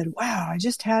dream and said, wow, I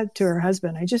just had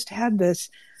this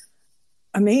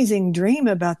amazing dream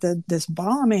about this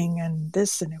bombing and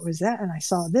this, and it was that, and I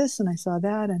saw this and I saw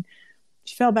that. And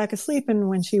she fell back asleep. And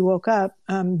when she woke up,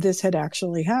 this had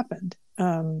actually happened.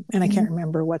 And I can't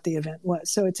remember what the event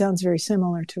was. So it sounds very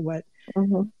similar to what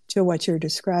you're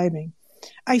describing.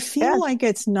 I feel like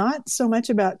it's not so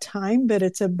much about time, but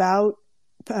it's about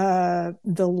the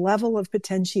level of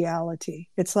potentiality.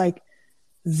 It's like,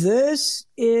 this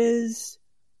is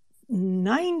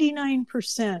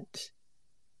 99%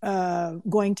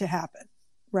 going to happen,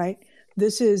 right?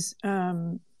 This is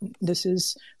 42%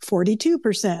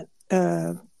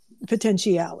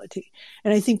 potentiality.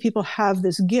 And I think people have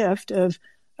this gift of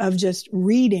just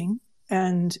reading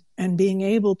and being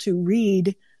able to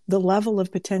read the level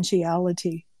of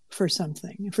potentiality for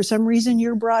something. For some reason,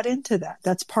 you're brought into that.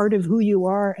 That's part of who you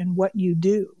are and what you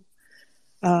do.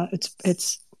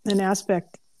 It's an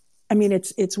aspect. I mean,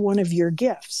 it's one of your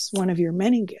gifts, one of your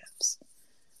many gifts.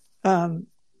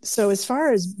 So as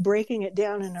far as breaking it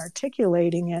down and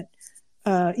articulating it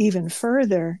even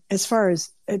further, as far as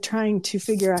trying to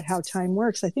figure out how time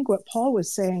works, I think what Paul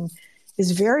was saying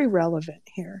is very relevant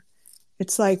here.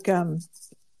 It's like,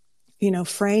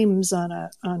 frames on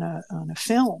a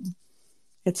film.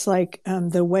 It's like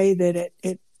the way that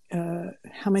it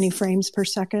how many frames per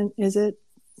second is it?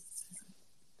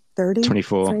 30?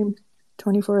 24.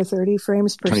 24 or 30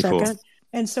 frames per 24. second.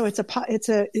 And so it's a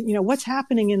what's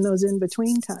happening in those in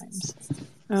between times.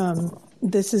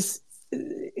 This is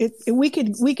it. We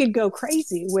could go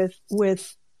crazy with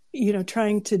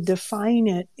trying to define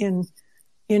it in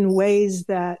ways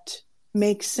that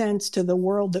make sense to the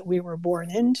world that we were born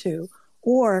into,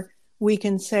 or we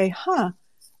can say,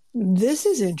 this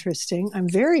is interesting. I'm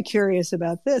very curious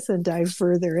about this, and dive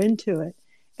further into it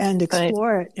and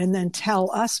explore it, and then tell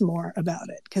us more about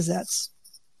it, because that's...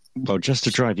 Well, just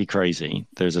to drive you crazy,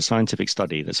 there's a scientific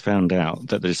study that's found out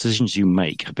that the decisions you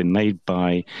make have been made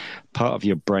by part of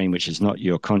your brain, which is not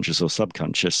your conscious or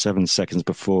subconscious, 7 seconds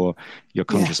before your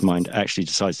conscious mind actually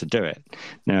decides to do it.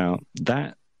 Now,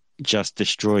 that just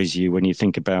destroys you when you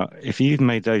think about, if you've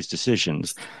made those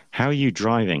decisions, how are you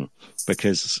driving?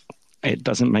 Because it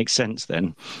doesn't make sense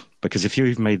then. Because if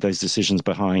you've made those decisions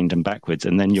behind and backwards,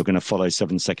 and then you're going to follow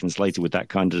 7 seconds later with that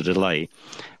kind of delay,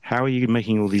 how are you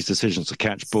making all these decisions to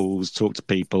catch balls, talk to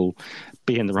people,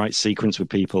 be in the right sequence with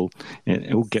people?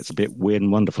 It all gets a bit weird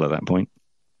and wonderful at that point.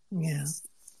 Yeah.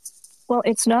 Well,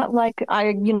 it's not like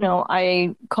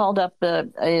I called up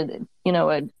a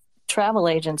travel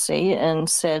agency and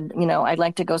said, I'd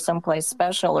like to go someplace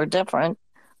special or different,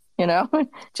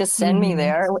 just send me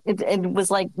there. It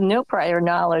was like no prior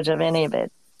knowledge of any of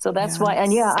it. So that's why,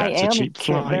 and That's I am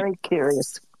very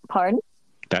curious. Pardon?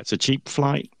 That's a cheap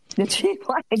flight. The cheap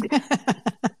flight.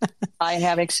 I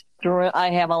have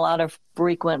a lot of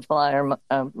frequent flyer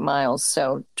miles,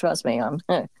 so trust me,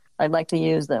 I'd like to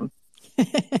use them.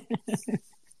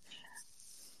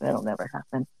 That'll never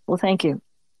happen. Well, thank you.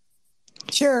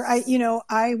 Sure. I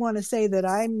want to say that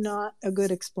I'm not a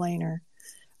good explainer.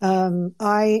 I'm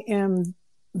an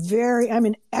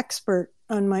expert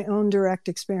on my own direct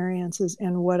experiences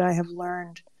and what I have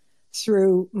learned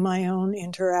through my own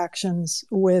interactions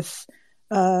with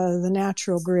the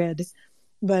natural grid.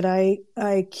 But I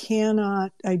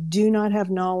do not have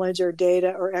knowledge or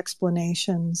data or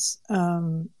explanations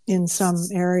in some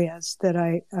areas that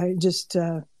I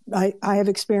have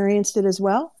experienced it as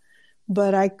well,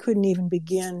 but I couldn't even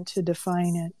begin to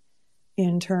define it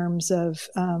in terms of,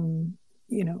 a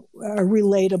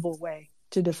relatable way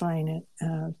to define it.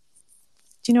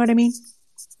 Do you know what I mean?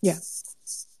 Yeah.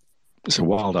 So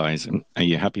Wild Eyes, are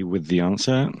you happy with the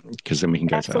answer? Because then we can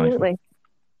go to Absolutely.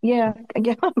 Yeah,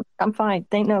 I'm fine.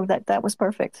 They know that was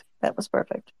perfect. That was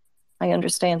perfect. I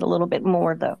understand a little bit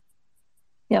more, though.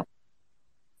 Yep.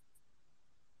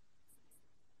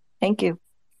 Thank you.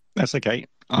 That's okay.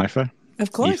 Ifa?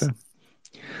 Of course. Aoife?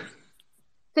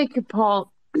 Thank you,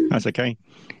 Paul. That's okay.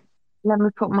 Let me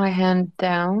put my hand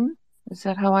down. Is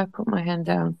that how I put my hand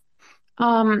down?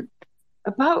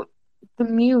 About the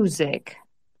music.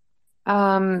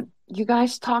 You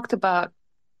guys talked about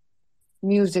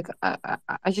music. I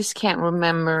just can't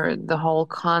remember the whole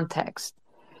context.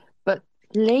 But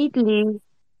lately,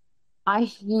 I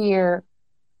hear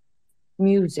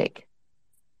music,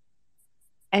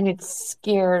 and it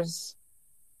scares,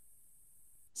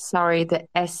 the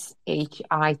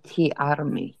SHIT out of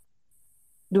me.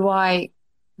 Do I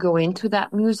go into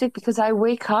that music? Because I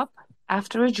wake up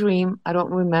after a dream. I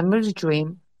don't remember the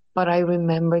dream, but I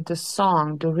remember the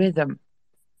song, the rhythm.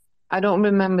 I don't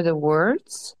remember the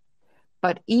words,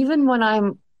 but even when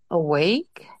I'm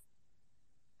awake,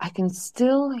 I can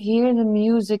still hear the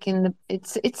music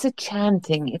it's a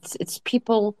chanting. It's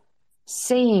people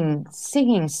singing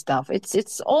stuff.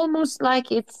 It's almost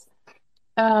like it's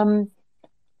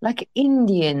like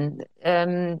Indian,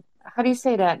 how do you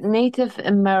say that? Native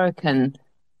American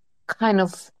kind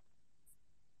of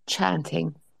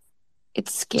chanting. It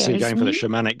scares me. So you're going for the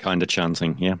shamanic kind of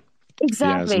chanting, yeah?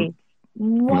 Exactly.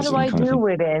 what do I do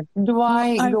with it? Do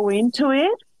I go into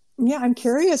it? Yeah, I'm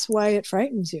curious why it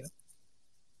frightens you.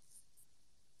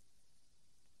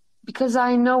 Because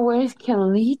I know where it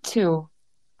can lead to.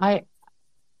 I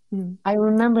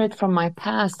remember it from my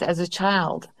past as a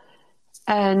child.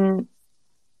 And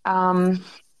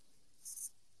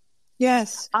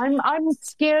yes, I'm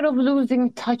scared of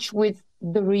losing touch with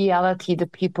the reality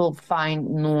that people find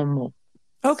normal.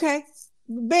 Okay.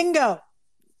 Bingo.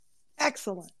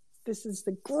 Excellent. This is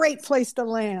the great place to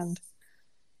land.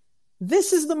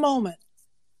 This is the moment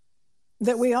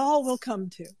that we all will come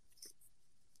to.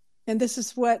 And this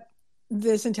is what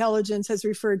this intelligence has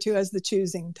referred to as the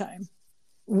choosing time.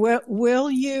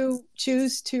 Will you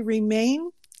choose to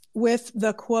remain with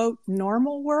the, quote,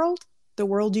 normal world, the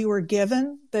world you were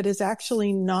given that is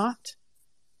actually not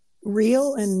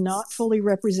real and not fully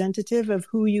representative of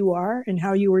who you are and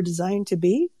how you were designed to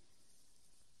be?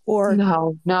 Or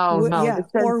no. Yeah.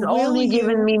 Or only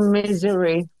given me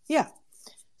misery. Yeah.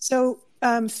 So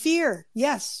fear,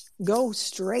 yes, go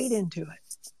straight into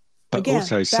it. But again,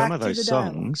 also some of those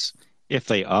songs, if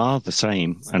they are the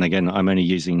same, and again, I'm only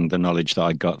using the knowledge that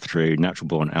I got through Natural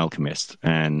Born Alchemist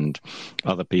and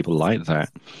other people like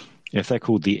that. If they're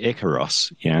called the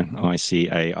Icaros,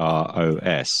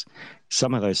 Icaros,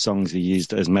 some of those songs are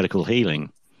used as medical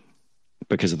healing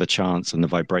because of the chants and the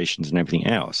vibrations and everything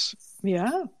else.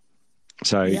 Yeah.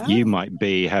 So you might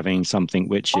be having something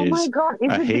which is my God.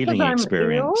 Is a healing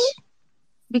experience. Ill?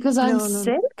 Because I'm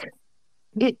sick?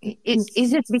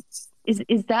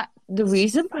 Is that the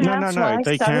reason perhaps No. why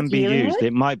They can be used.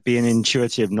 It might be an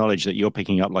intuitive knowledge that you're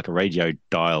picking up like a radio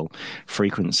dial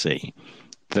frequency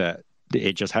that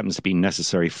it just happens to be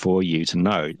necessary for you to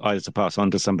know, either to pass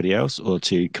on to somebody else or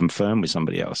to confirm with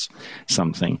somebody else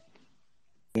something.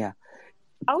 Yeah.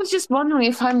 I was just wondering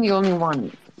if I'm the only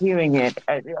one hearing it.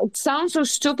 It sounds so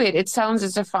stupid. It sounds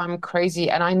as if I'm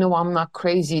crazy, and I know I'm not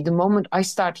crazy. The moment I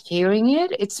start hearing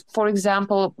it, it's, for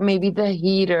example, maybe the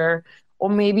heater or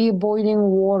maybe boiling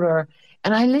water,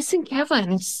 and I listen carefully,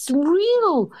 and it's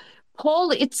real. Paul,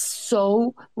 it's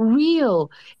so real.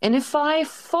 And if I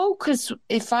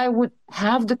would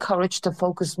have the courage to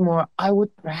focus more, I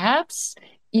would perhaps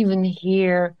even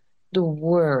hear the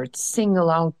words,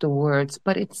 single out the words,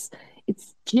 but it's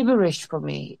gibberish for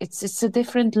me. It's a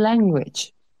different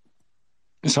language.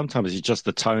 Sometimes it's just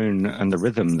the tone and the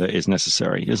rhythm that is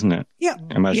necessary, isn't it? Yeah.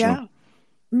 Emotional. Yeah.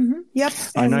 Mm-hmm. Yep.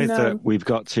 I know that we've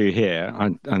got to here,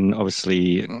 and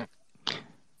obviously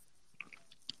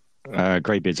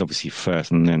Greybeard's obviously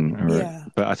first, and then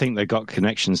but I think they've got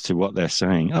connections to what they're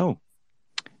saying. Oh,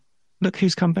 look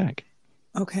who's come back.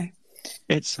 Okay.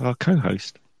 It's our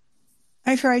co-host.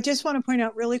 I just want to point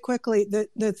out really quickly that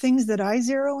the things that I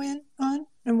zero in on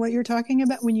and what you're talking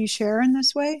about when you share in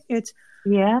this way,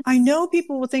 I know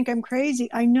people will think I'm crazy.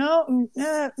 I know.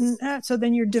 So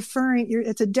then you're deferring.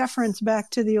 It's a deference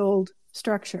back to the old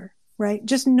structure, right?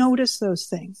 Just notice those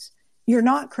things. You're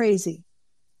not crazy.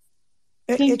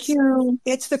 Thank you.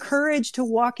 It's the courage to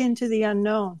walk into the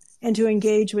unknown and to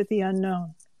engage with the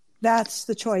unknown. That's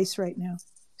the choice right now.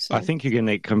 So. I think you're going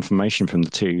to get confirmation from the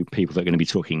two people that are going to be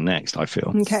talking next, I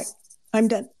feel. Okay. I'm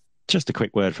done. Just a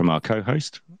quick word from our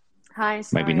co-host. Hi.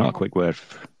 Sorry, maybe not a quick word.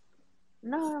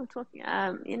 No, I'm talking.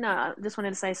 I just wanted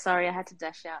to say sorry. I had to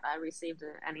dash out. I received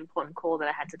an important call that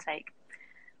I had to take.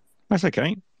 That's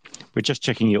okay. We're just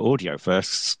checking your audio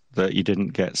first, that you didn't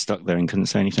get stuck there and couldn't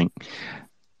say anything.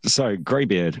 So,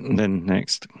 Greybeard, and then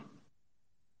next.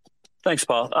 Thanks,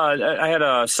 Paul. I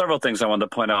had several things I wanted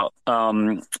to point out.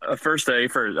 First,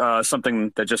 for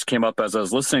something that just came up as I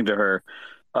was listening to her,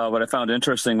 what I found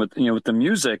interesting with the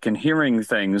music and hearing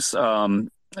things.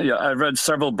 I read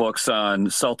several books on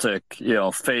Celtic,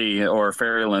 Fae or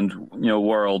fairyland,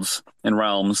 worlds and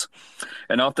realms,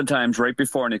 and oftentimes right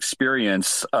before an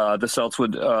experience, the Celts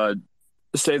would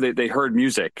say that they heard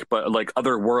music, but like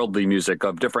otherworldly music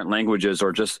of different languages,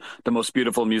 or just the most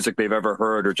beautiful music they've ever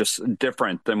heard, or just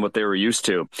different than what they were used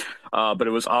to. But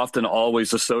it was often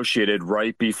always associated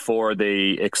right before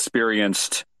they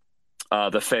experienced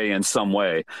the Fae in some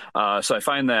way. So I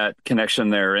find that connection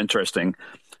there interesting.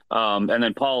 And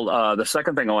then, Paul, the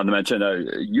second thing I wanted to mention,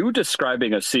 you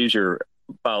describing a seizure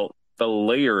about the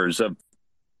layers of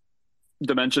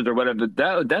dimensions or whatever,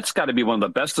 that's got to be one of the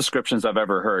best descriptions I've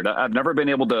ever heard. I've never been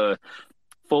able to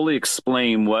fully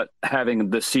explain what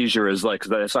having the seizure is like,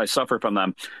 because I suffer from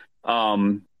them.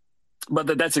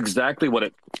 But that's exactly what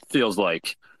it feels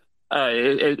like.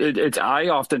 I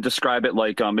often describe it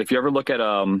like if you ever look at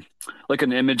like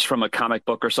an image from a comic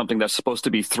book or something that's supposed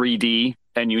to be 3D,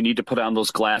 and you need to put on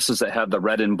those glasses that have the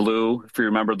red and blue, if you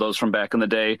remember those from back in the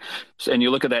day, and you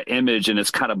look at that image and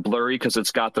it's kind of blurry because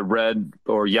it's got the red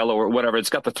or yellow or whatever, it's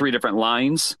got the three different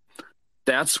lines.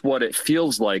 That's what it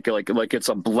feels like it's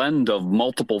a blend of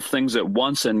multiple things at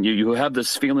once, and you have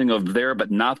this feeling of there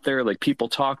but not there. Like people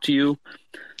talk to you.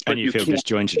 And you feel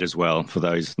disjointed as well for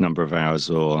those number of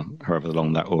hours or however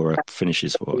long that aura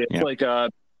finishes for. It's like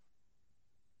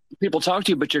people talk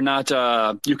to you, but you're not,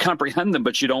 you comprehend them,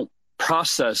 but you don't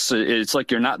process. It's like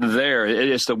you're not there.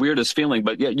 It's the weirdest feeling.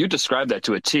 But yeah, you described that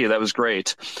to a T. That was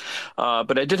great.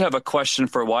 But I did have a question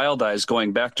for Wild Eyes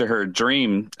going back to her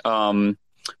dream.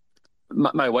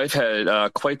 My wife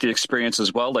had quite the experience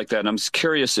as well like that. And I'm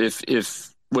curious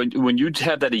if when you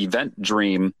had that event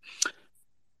dream,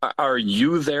 are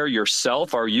you there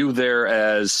yourself? Are you there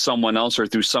as someone else or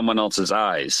through someone else's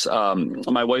eyes?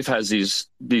 My wife has these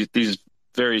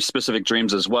very specific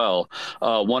dreams as well.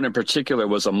 One in particular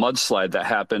was a mudslide that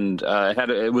happened.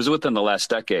 It was within the last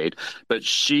decade, but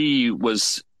she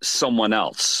was someone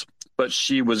else. But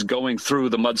she was going through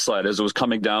the mudslide as it was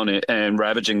coming down and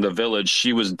ravaging the village.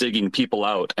 She was digging people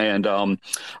out. And I want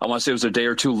to say it was a day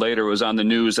or two later, it was on the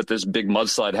news that this big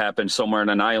mudslide happened somewhere in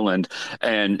an island.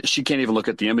 And she can't even look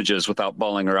at the images without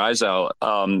bawling her eyes out.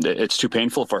 It's too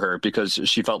painful for her because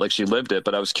she felt like she lived it.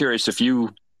 But I was curious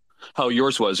how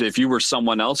yours was, if you were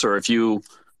someone else or if you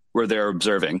were there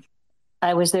observing.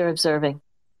 I was there observing.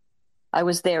 I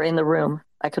was there in the room.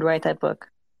 I could write that book.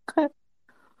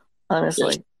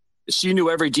 Honestly. She knew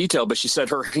every detail, but she said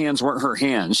her hands weren't her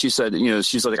hands. She said,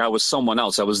 she's like, I was someone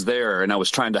else. I was there and I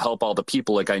was trying to help all the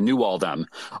people. Like I knew all them.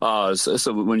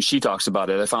 So when she talks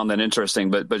about it, I found that interesting.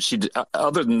 But she,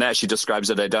 other than that, she describes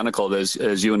it identical as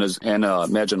you and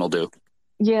Maginal do.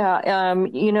 Yeah.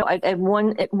 At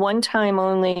one time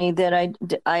only that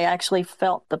I actually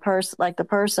felt the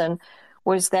person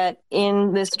was that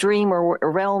in this dream or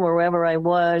realm or wherever I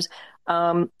was,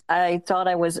 I thought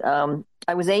I was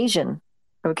Asian.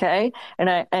 Okay.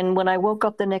 And when I woke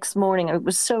up the next morning, it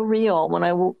was so real. When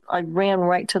I ran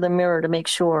right to the mirror to make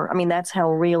sure. I mean, that's how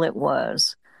real it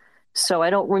was. So I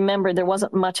don't remember, there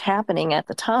wasn't much happening at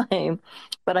the time,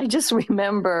 but I just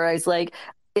remember I was like,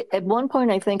 at one point,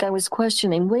 I think I was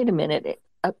questioning, wait a minute,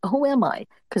 who am I?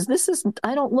 Because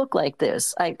I don't look like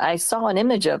this. I saw an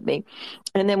image of me.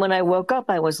 And then when I woke up,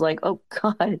 I was like, oh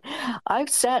God, I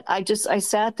sat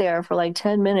there for like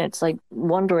 10 minutes, like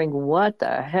wondering what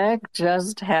the heck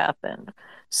just happened.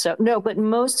 So no, but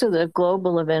most of the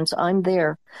global events, I'm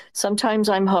there. Sometimes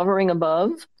I'm hovering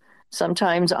above.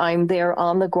 Sometimes I'm there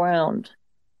on the ground.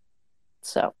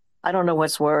 So I don't know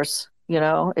what's worse.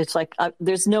 It's like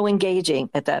there's no engaging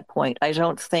at that point. I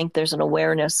don't think there's an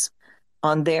awareness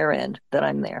on their end that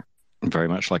I'm there. Very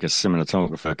much like a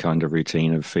cinematographer kind of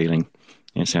routine of feeling,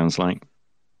 it sounds like.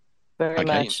 Very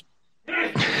much.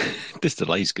 This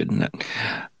delay's good, isn't it?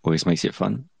 Always makes it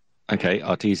fun. Okay,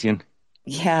 Artesian.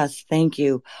 Yes, thank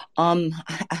you. I'm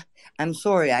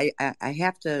sorry.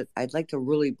 I'd like to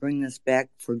really bring this back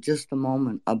for just a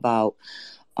moment about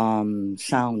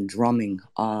sound, drumming,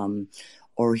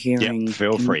 or hearing. Yep,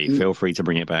 feel free to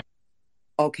bring it back.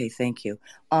 Okay, thank you.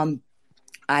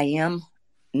 I am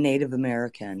Native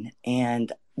American,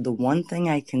 and the one thing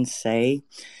I can say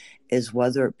is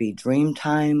whether it be dream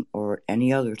time or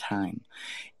any other time,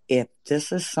 if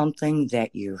this is something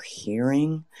that you're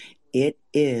hearing, it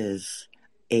is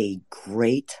a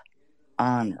great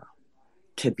honor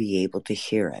to be able to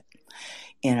hear it.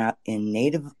 In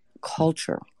Native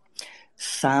culture,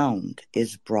 sound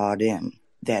is brought in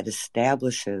that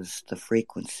establishes the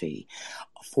frequency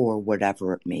for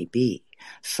whatever it may be,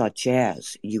 such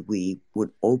as we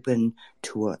would open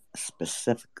to a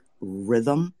specific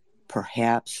rhythm,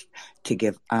 perhaps to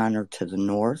give honor to the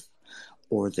north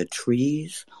or the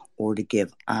trees, or to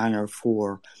give honor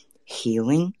for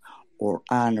healing or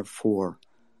honor for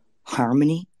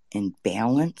harmony and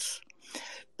balance.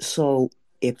 So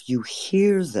if you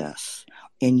hear this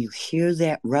and you hear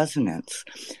that resonance,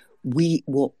 we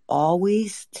will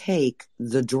always take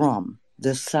the drum,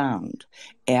 the sound,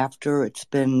 after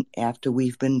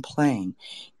we've been playing,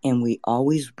 and we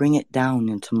always bring it down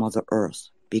into Mother Earth,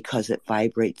 because it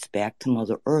vibrates back to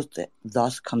Mother Earth, that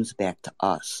thus comes back to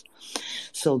us.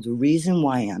 So the reason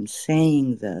why I'm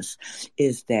saying this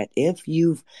is that if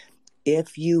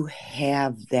you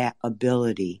have that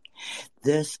ability,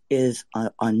 this is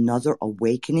another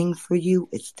awakening for you.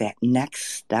 It's that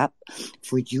next step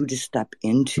for you to step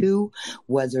into,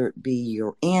 whether it be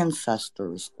your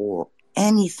ancestors or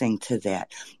anything to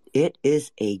that. It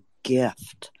is a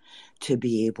gift to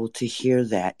be able to hear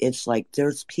that. It's like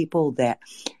there's people that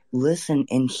listen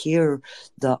and hear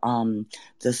the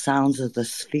sounds of the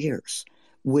spheres,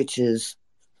 which is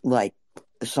like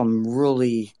some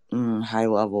really high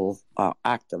level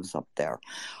octaves up there.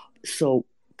 So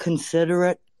consider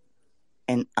it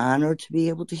an honor to be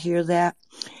able to hear that,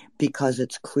 because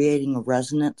it's creating a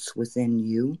resonance within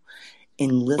you.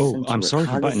 And listen to I'm it. sorry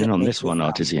How for does butting it in on make this you one, feel?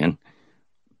 Artisan,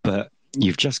 but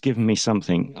you've just given me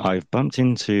something. I've bumped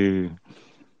into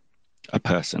a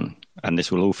person, and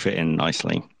this will all fit in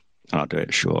nicely. I'll do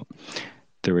it short.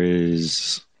 There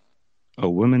is a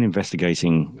woman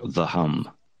investigating the hum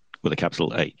with a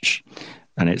capital H,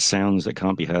 and it's sounds that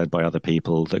can't be heard by other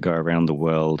people that go around the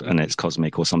world, and it's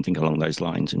cosmic or something along those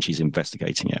lines, and she's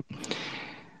investigating it.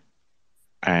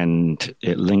 And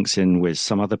it links in with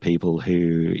some other people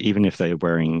who, even if they're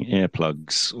wearing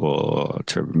earplugs or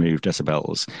to remove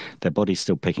decibels, their body's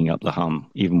still picking up the hum,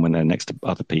 even when they're next to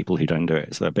other people who don't do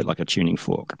it. So they're a bit like a tuning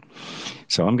fork.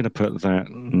 So I'm going to put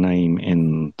that name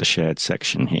in the shared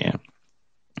section here.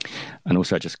 And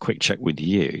also just a quick check with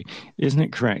you. Isn't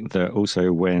it correct that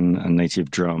also when a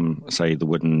native drum, say the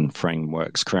wooden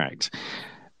framework's cracked,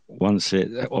 once it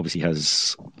obviously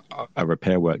has a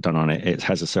repair work done on it, it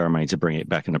has a ceremony to bring it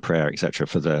back in a prayer, etc.,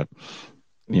 for the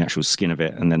actual skin of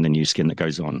it, and then the new skin that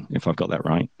goes on, if I've got that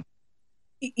right?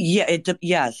 Yeah,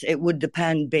 yes, it would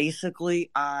depend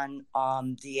basically on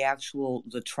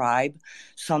the tribe.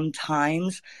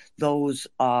 Sometimes those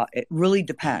it really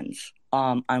depends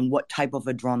on what type of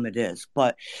a drum it is,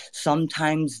 but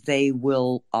sometimes they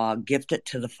will gift it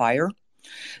to the fire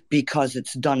because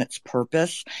it's done its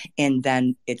purpose, and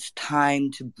then it's time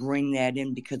to bring that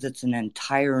in because it's an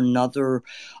entire another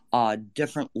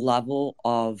different level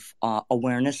of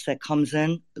awareness that comes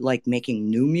in, like making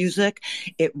new music.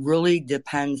 It really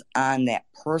depends on that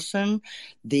person,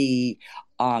 the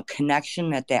connection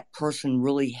that person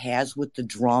really has with the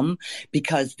drum,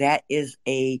 because that is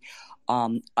an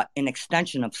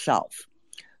extension of self.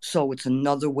 So it's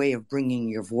another way of bringing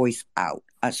your voice out.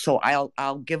 So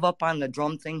I'll give up on the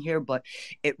drum thing here, but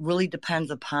it really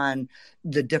depends upon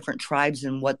the different tribes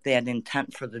and what that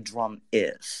intent for the drum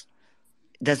is.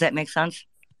 Does that make sense?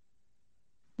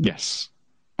 Yes.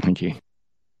 Thank you.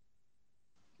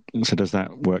 So does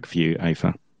that work for you, Aoife?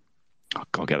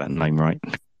 I've got to get that name right.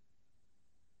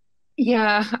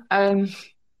 Yeah.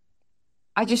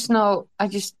 I just don't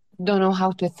know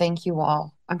how to thank you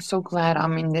all. I'm so glad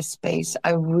I'm in this space.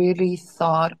 I really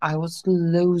thought I was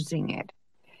losing it.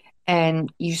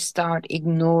 And you start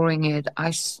ignoring it.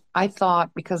 I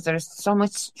thought, because there's so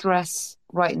much stress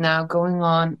right now going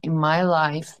on in my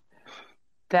life,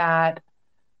 that,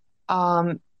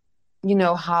 you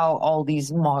know how all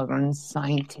these modern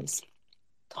scientists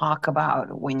talk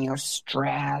about when you're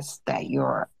stressed, that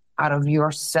you're out of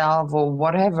yourself or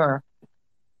whatever.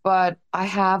 But I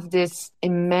have this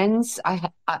immense,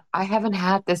 I haven't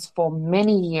had this for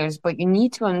many years, but you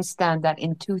need to understand that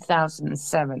in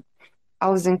 2007, I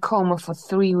was in coma for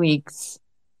 3 weeks,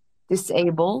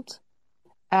 disabled,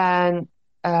 and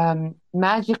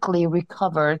magically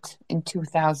recovered in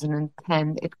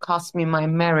 2010. It cost me my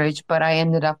marriage, but I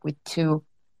ended up with 2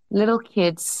 little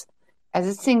kids as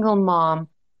a single mom,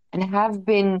 and have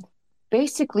been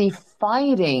basically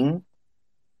fighting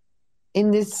in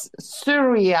this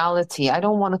surreality. I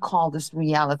don't want to call this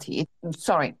reality.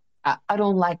 I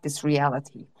don't like this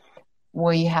reality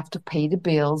where you have to pay the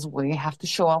bills, where you have to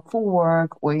show up for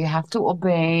work, where you have to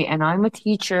obey. And I'm a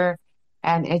teacher,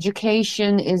 and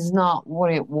education is not what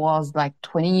it was like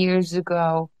 20 years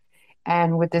ago.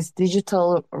 And with this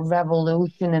digital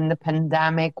revolution and the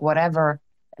pandemic, whatever,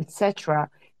 etc.,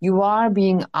 you are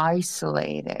being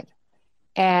isolated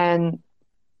and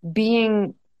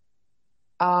being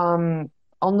on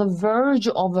the verge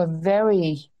of a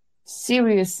very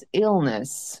serious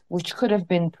illness, which could have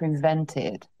been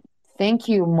prevented. Thank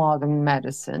you, modern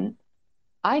medicine.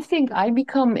 I think I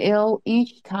become ill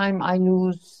each time I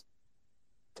lose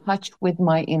touch with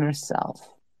my inner self.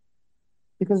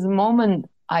 Because the moment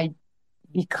I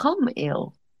become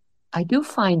ill, I do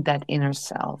find that inner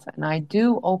self, and I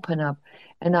do open up.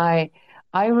 And I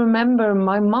remember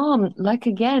my mom, like,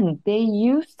 again, they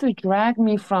used to drag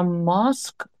me from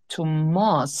mosque to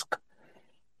mosque,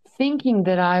 thinking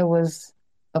that I was,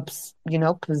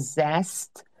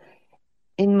 possessed.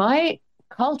 In my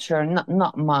culture,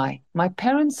 not my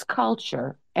parents'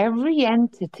 culture, every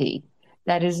entity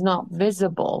that is not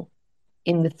visible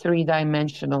in the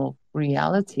 3-dimensional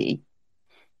reality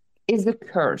is a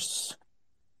curse.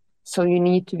 So you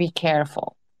need to be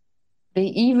careful. They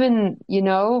even,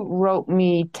 wrote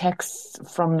me texts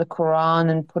from the Quran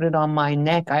and put it on my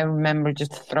neck. I remember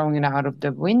just throwing it out of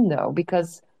the window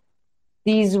because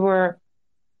these were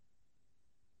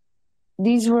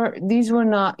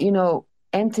not,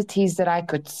 entities that I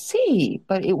could see,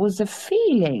 but it was a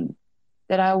feeling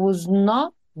that I was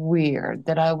not weird,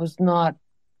 that I was not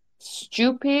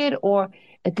stupid, or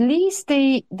at least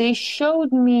they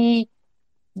showed me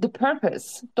the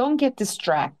purpose. Don't get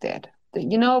distracted.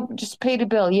 Just pay the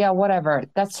bill. Yeah, whatever.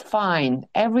 That's fine.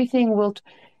 Everything will.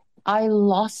 I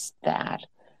lost that.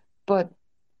 But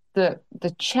the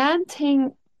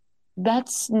chanting,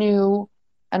 that's new.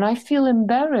 And I feel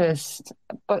embarrassed.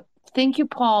 But thank you,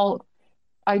 Paul.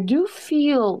 I do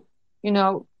feel,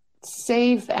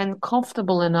 safe and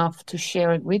comfortable enough to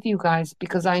share it with you guys,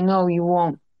 because I know you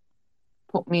won't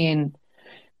put me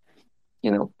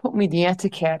the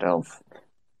etiquette of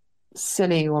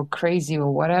silly or crazy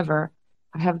or whatever.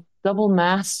 I have double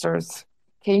masters,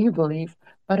 can you believe?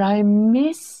 But I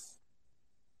miss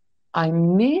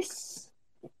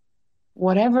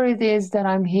whatever it is that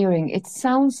I'm hearing. It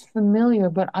sounds familiar,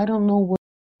 but I don't know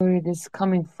where it is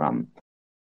coming from.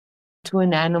 To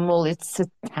an animal, it's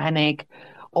satanic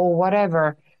or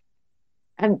whatever.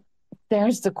 And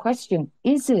there's the question,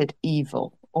 is it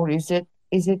evil or is it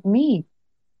me?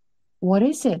 What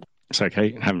is it? It's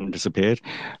okay, haven't disappeared.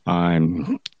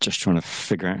 I'm just trying to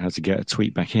figure out how to get a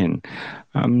tweet back in.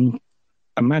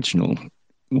 Imaginal,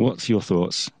 what's your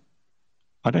thoughts?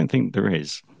 I don't think there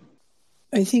is.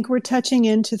 I think we're touching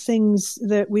into things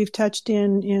that we've touched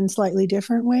in slightly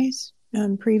different ways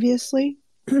previously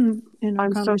in our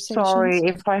I'm conversations. So sorry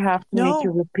if I have to make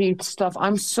you repeat stuff.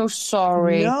 I'm so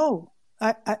sorry. No,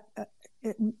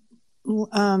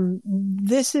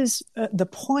 this is the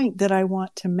point that I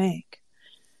want to make.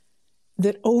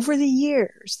 That over the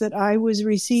years that I was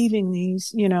receiving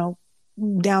these,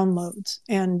 downloads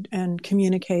and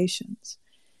communications,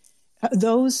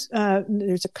 there's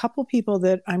a couple people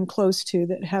that I'm close to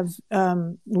that have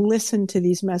listened to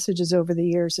these messages over the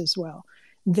years as well.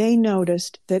 They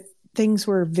noticed that things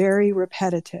were very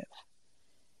repetitive.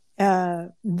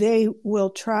 They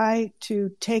will try to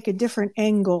take a different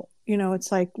angle.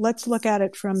 It's like, let's look at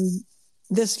it from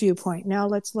this viewpoint. Now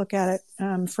let's look at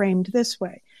it framed this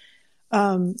way.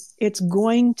 It's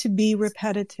going to be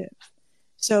repetitive.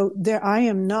 So I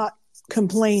am not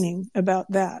complaining about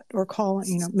that or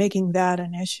making that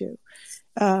an issue.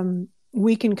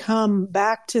 We can come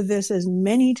back to this as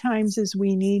many times as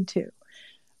we need to.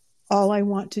 All I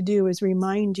want to do is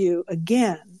remind you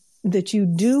again that you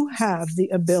do have the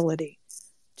ability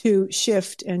to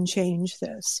shift and change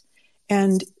this.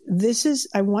 And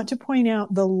I want to point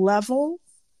out the level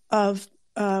of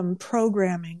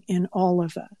programming in all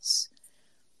of us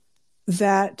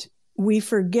that we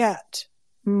forget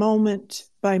moment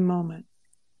by moment.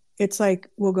 It's like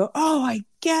we'll go, oh, I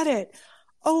get it.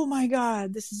 Oh my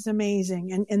God, this is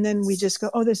amazing. And then we just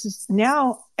go, oh,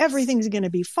 now everything's going to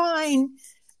be fine.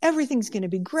 Everything's going to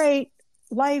be great.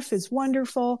 Life is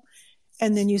wonderful.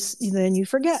 And then you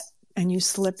forget and you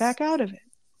slip back out of it.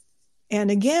 And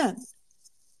again,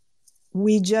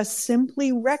 we just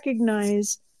simply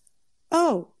recognize,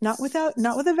 not with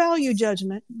a value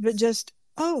judgment, but just,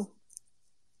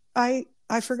 I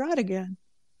forgot again.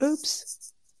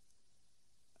 Oops.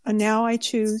 And now I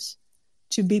choose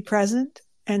to be present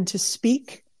and to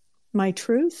speak my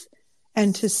truth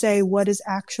and to say what is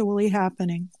actually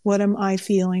happening. What am I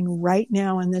feeling right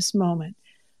now in this moment?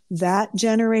 That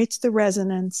generates the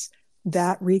resonance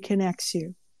that reconnects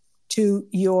you to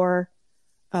your,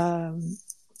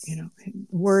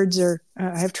 words are,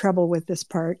 I have trouble with this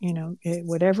part,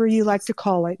 whatever you like to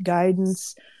call it,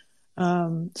 guidance,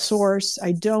 source.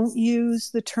 I don't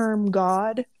use the term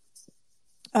God,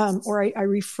 or I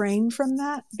refrain from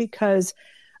that because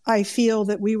I feel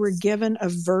that we were given a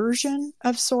version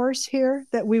of source here,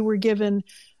 that we were given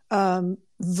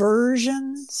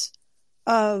versions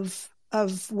of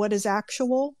what is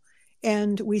actual,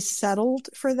 and we settled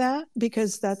for that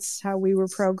because that's how we were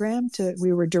programmed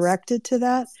we were directed to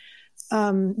that.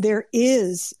 There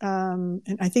is, and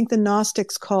I think the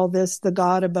Gnostics call this the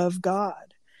God above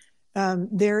God.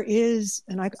 There is,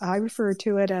 and I refer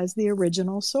to it as the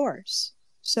original source.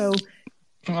 So,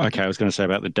 okay, I was going to say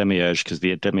about the demiurge, because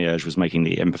the demiurge was making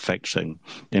the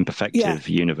imperfective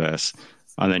universe,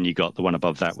 and then you got the one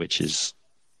above that, which is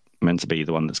meant to be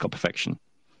the one that's got perfection.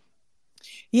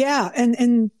 Yeah,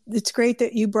 and it's great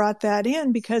that you brought that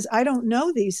in because I don't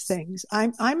know these things.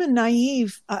 I'm a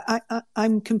naive.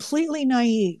 I'm completely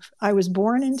naive. I was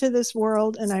born into this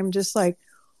world, and I'm just like,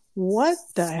 what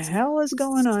the hell is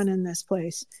going on in this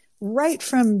place? Right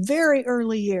from very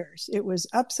early years, it was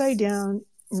upside down,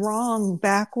 wrong,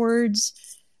 backwards.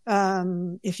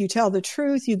 If you tell the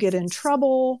truth, you get in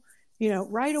trouble.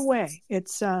 right away.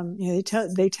 It's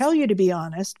they tell you to be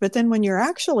honest, but then when you're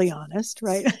actually honest,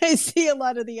 right? I see a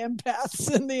lot of the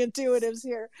empaths and the intuitives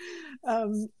here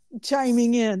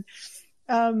chiming in.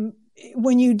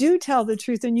 When you do tell the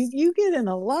truth, and you get in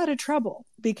a lot of trouble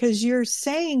because you're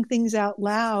saying things out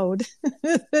loud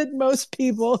that most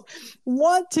people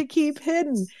want to keep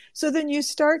hidden. So then you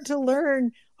start to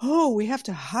learn, we have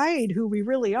to hide who we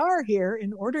really are here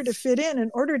in order to fit in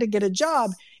order to get a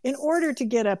job, in order to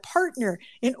get a partner,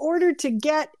 in order to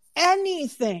get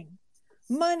anything,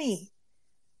 money.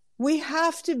 We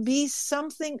have to be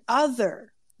something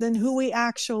other than who we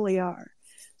actually are.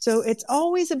 So it's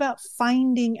always about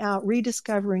finding out,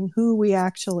 rediscovering who we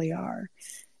actually are.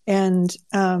 And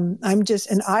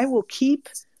I will keep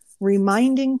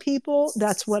reminding people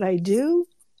that's what I do.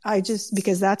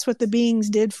 Because that's what the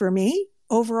beings did for me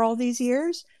over all these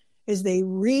years, is they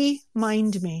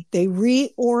remind me, they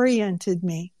reoriented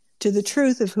me to the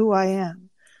truth of who I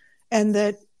am, and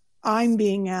that I'm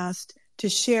being asked to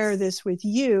share this with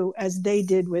you as they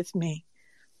did with me.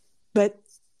 But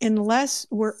unless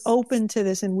we're open to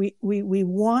this, and we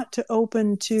want to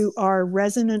open to our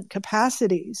resonant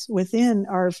capacities within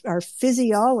our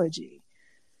physiology,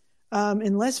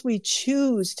 unless we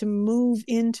choose to move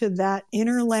into that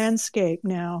inner landscape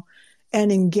now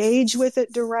and engage with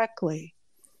it directly,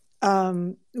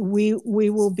 we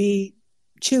will be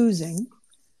choosing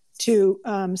to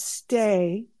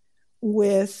stay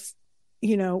with,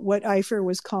 what Eifer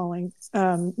was calling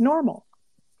normal.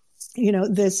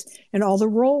 This and all the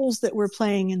roles that we're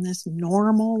playing in this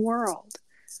normal world.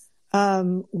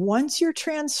 Once you're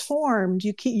transformed,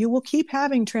 you will keep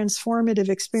having transformative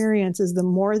experiences the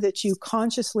more that you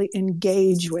consciously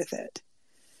engage with it.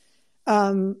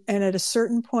 And at a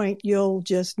certain point, you'll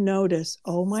just notice,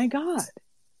 oh my God,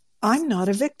 I'm not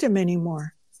a victim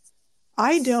anymore.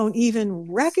 I don't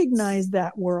even recognize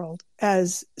that world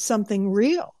as something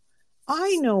real.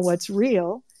 I know what's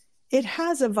real. It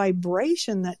has a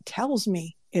vibration that tells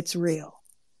me it's real.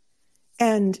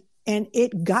 And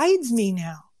it guides me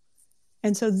now.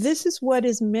 And so this is what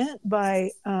is meant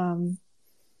by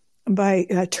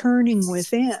turning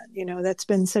within. That's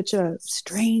been such a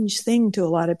strange thing to a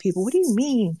lot of people. What do you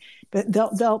mean? But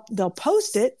they'll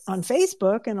post it on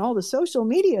Facebook and all the social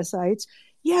media sites.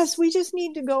 Yes, we just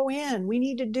need to go in. We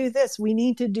need to do this. We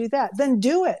need to do that. Then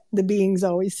do it. The beings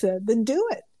always said, then do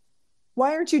it.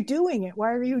 Why aren't you doing it?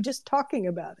 Why are you just talking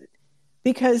about it?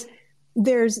 Because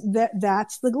that's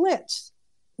the glitch.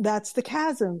 That's the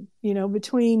chasm,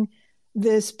 between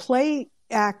this play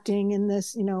acting in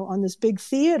this, on this big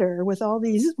theater with all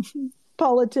these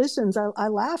politicians. I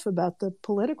laugh about the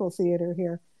political theater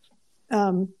here.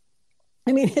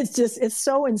 It's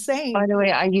so insane. By the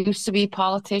way, I used to be a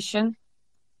politician.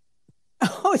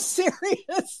 Oh,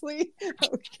 seriously?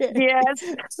 Okay. Yes.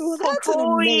 Well, For that's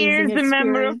 4 years, a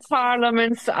member of experience.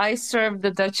 parliament. I served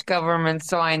the Dutch government,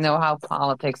 so I know how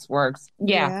politics works.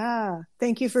 Yeah.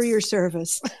 Thank you for your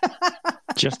service.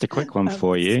 Just a quick one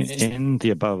for you. In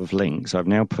the above links, I've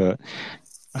now put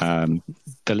the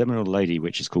liminal lady,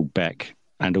 which is called Beck,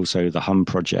 and also the Hum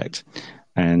Project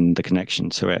and the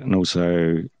connection to it. And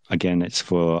also, again, it's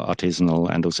for artisanal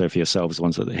and also for yourselves, the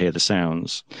ones that hear the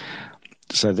sounds.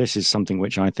 So this is something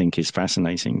which I think is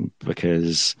fascinating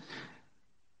because,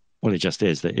 well, it just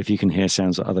is that if you can hear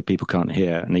sounds that other people can't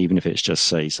hear, and even if it's just,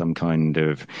 say, some kind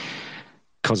of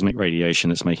cosmic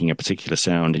radiation that's making a particular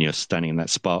sound and you're standing in that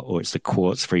spot, or it's the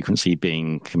quartz frequency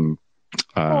being...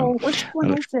 which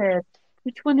one is it?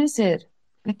 Which one is it?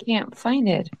 I can't find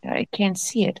it. I can't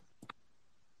see it.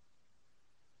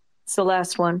 It's the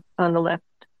last one on the left.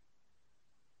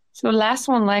 So last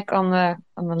one, like on the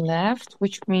left,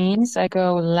 which means I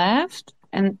go left,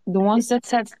 and the ones that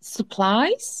said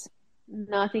supplies.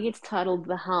 No, I think it's titled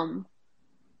The Hum.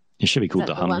 It should be called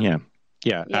The Hum, yeah.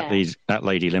 Yeah, that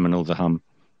lady liminal, The Hum.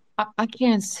 I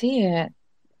can't see it.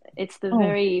 It's the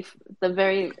very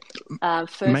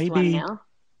first one now.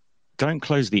 Don't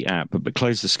close the app, but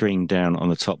close the screen down on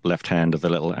the top left hand of the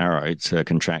little arrow to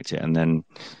contract it, and then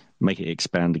make it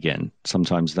expand again.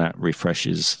 Sometimes that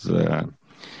refreshes the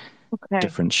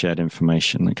different shared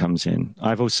information that comes in.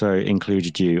 I've also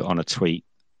included you on a tweet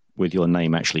with your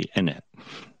name actually in it.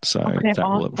 So that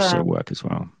will also work as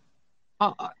well.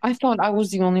 I thought I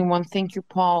was the only one. Thank you,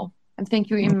 Paul. And thank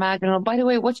you, Imaginal. By the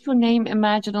way, what's your name,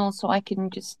 Imaginal, so I can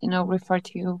just, refer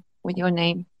to you with your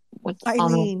name?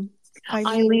 Eileen.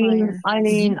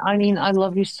 Eileen, I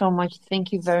love you so much.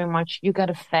 Thank you very much. You got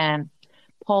a fan.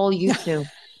 Paul, you too.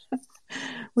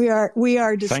 We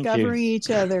are discovering each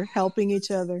other, helping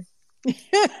each other.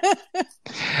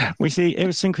 We see it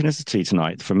was synchronicity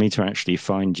tonight for me to actually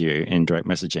find you in direct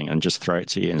messaging and just throw it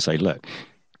to you and say, look,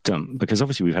 dump? Because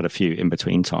obviously we've had a few in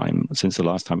between time since the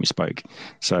last time we spoke.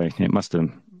 So it must have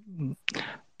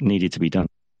needed to be done.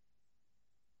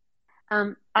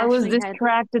 I was Ashley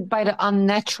distracted by the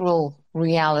unnatural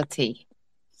reality.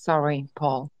 Sorry,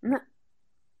 Paul.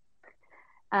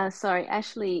 Sorry,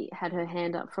 Ashley had her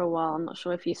hand up for a while. I'm not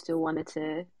sure if you still wanted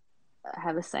to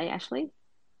have a say, Ashley.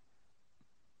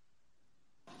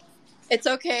 It's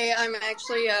okay. I'm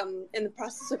actually in the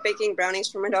process of baking brownies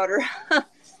for my daughter.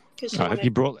 Have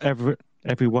you brought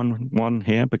everyone one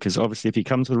here? Because obviously if you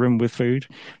come to the room with food,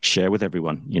 share with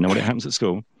everyone. You know what it happens at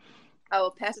school. I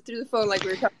will pass it through the phone like we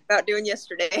were talking about doing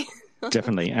yesterday.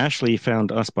 Definitely. Ashley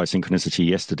found us by synchronicity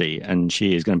yesterday, and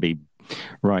she is going to be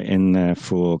right in there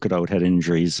for good old head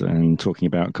injuries and talking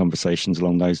about conversations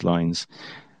along those lines.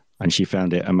 And she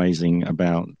found it amazing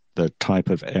about the type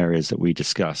of areas that we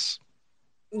discuss.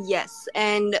 Yes,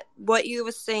 and what you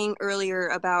were saying earlier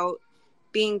about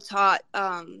being taught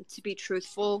to be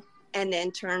truthful and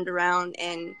then turned around,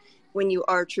 and when you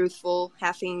are truthful,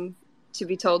 having to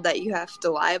be told that you have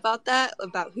to lie about that,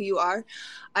 about who you are.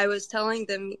 I was telling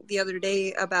them the other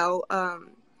day about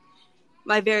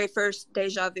my very first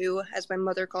deja vu, as my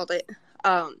mother called it,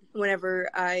 whenever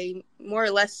I more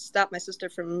or less stopped my sister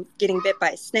from getting bit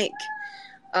by a snake.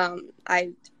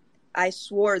 I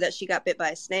swore that she got bit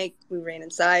by a snake. We ran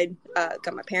inside,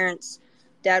 got my parents.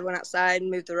 Dad went outside and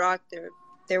moved the rock.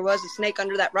 There was a snake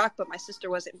under that rock, but my sister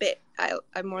wasn't bit.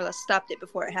 I more or less stopped it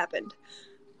before it happened.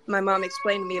 My mom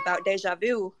explained to me about deja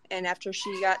vu, and after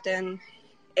she got done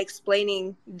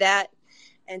explaining that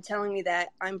and telling me that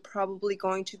I'm probably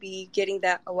going to be getting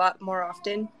that a lot more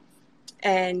often,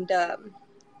 and that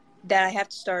I have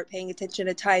to start paying attention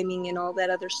to timing and all that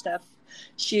other stuff,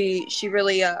 she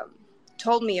really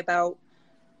told me about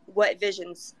what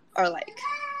visions are like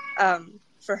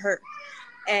for her.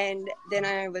 And then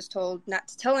I was told not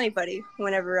to tell anybody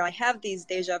whenever I have these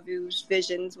deja vus,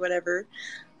 visions, whatever,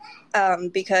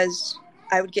 because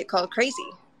I would get called crazy.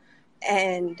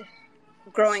 And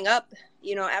growing up,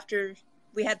 after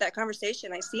we had that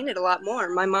conversation, I seen it a lot more.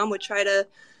 My mom would try to,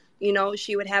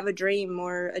 she would have a dream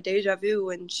or a deja vu,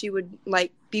 and she would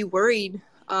be worried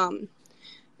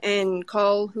and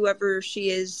call whoever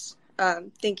she is,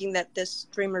 thinking that this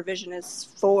dream or vision is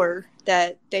for,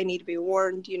 that they need to be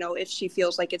warned, if she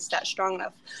feels like it's that strong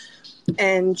enough.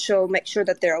 And she'll make sure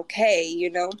that they're okay,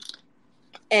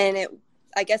 And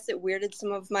I guess it weirded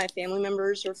some of my family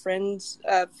members or friends,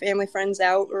 family friends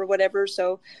out or whatever.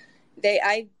 So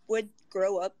I would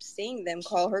grow up seeing them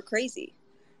call her crazy.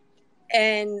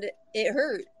 And it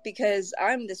hurt because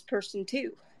I'm this person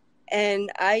too.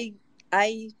 And I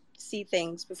see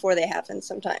things before they happen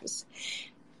sometimes.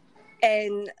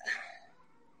 And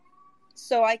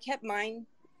so I kept mine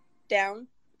down,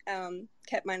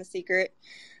 kept mine a secret.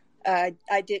 I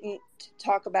didn't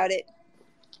talk about it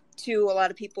to a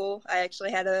lot of people. I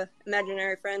actually had an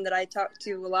imaginary friend that I talked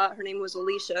to a lot. Her name was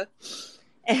Alicia.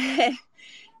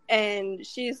 And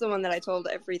she's the one that I told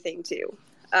everything to,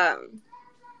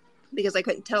 because I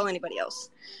couldn't tell anybody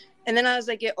else. And then as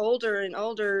I get older and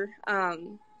older,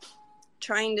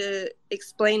 trying to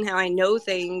explain how I know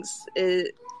things,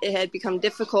 it had become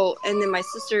difficult. And then my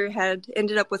sister had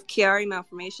ended up with Chiari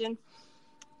malformation,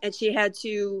 and she had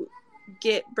to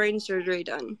get brain surgery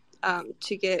done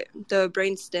to get the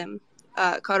brain stem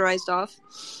cauterized off.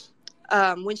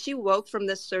 When she woke from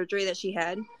this surgery that she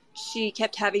had, she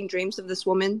kept having dreams of this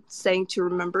woman saying to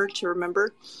remember, to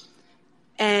remember.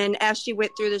 And as she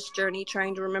went through this journey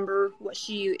trying to remember what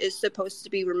she is supposed to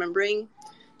be remembering,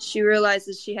 she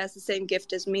realizes she has the same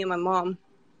gift as me and my mom.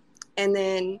 And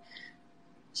then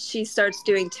she starts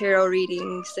doing tarot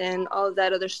readings and all of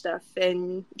that other stuff,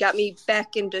 and got me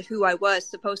back into who I was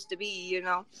supposed to be,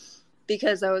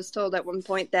 because I was told at one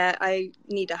point that I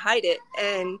need to hide it.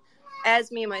 And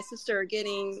as me and my sister are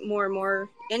getting more and more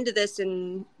into this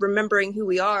and remembering who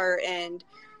we are and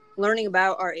learning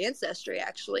about our ancestry,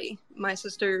 actually, my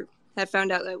sister had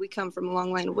found out that we come from a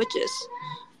long line of witches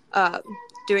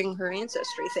doing her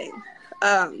ancestry thing.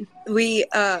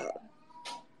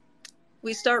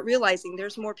 We start realizing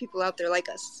there's more people out there like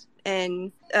us.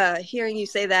 And hearing you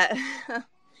say that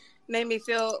made me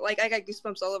feel like I got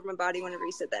goosebumps all over my body whenever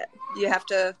you said that.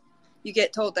 You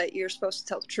get told that you're supposed to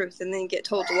tell the truth, and then you get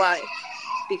told to lie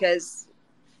because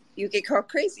you get called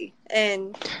crazy.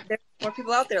 And there's more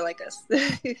people out there like us.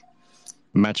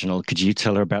 Maginal, could you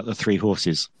tell her about the 3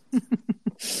 horses?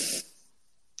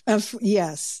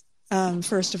 Yes.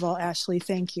 First of all, Ashley,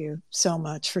 thank you so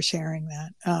much for sharing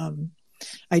that.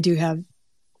 I do have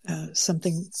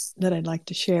something that I'd like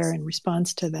to share in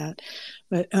response to that.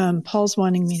 But Paul's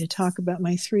wanting me to talk about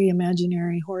my 3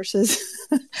 imaginary horses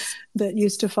that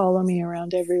used to follow me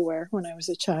around everywhere when I was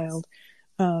a child.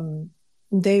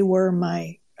 They were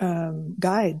my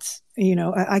guides.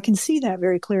 I can see that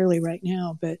very clearly right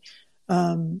now. But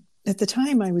at the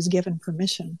time, I was given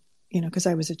permission, because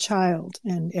I was a child,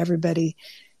 and everybody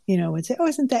would say, "Oh,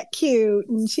 isn't that cute?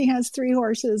 And she has 3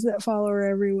 horses that follow her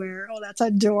everywhere. Oh, that's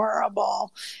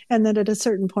adorable." And then at a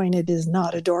certain point, it is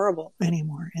not adorable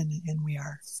anymore. And we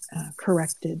are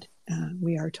corrected.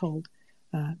 We are told,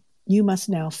 you must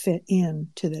now fit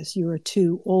into this. You are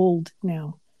too old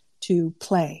now to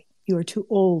play. You are too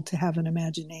old to have an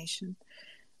imagination.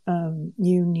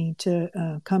 You need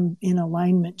to come in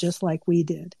alignment just like we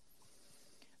did.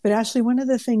 But Ashley, one of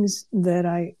the things that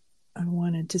I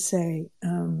wanted to say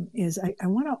is I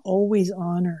want to always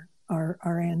honor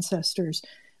our ancestors,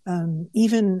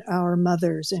 even our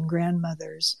mothers and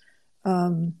grandmothers,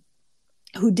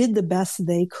 who did the best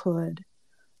they could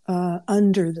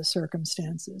under the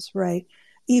circumstances, right?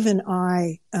 Even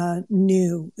I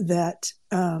knew that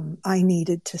I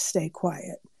needed to stay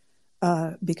quiet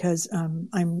because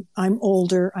I'm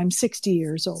older. I'm 60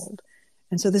 years old.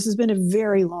 And so this has been a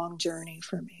very long journey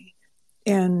for me.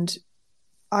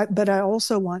 But I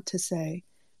also want to say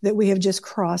that we have just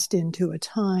crossed into a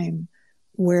time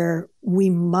where we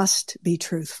must be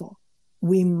truthful.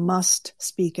 We must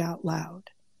speak out loud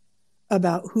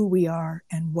about who we are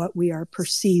and what we are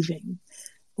perceiving,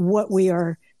 what we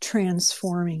are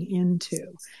transforming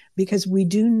into, because we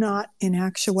do not, in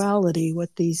actuality,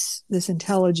 what this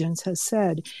intelligence has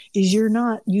said is you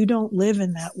don't live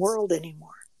in that world anymore.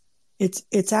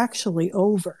 It's actually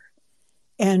over.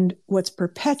 And what's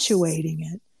perpetuating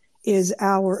it is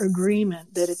our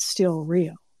agreement that it's still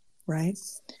real, right?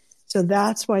 So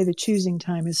that's why the choosing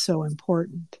time is so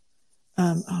important.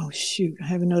 Oh, shoot. I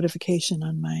have a notification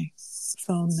on my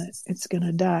phone that it's going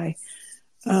to die.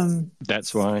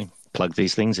 That's why plug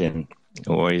these things in.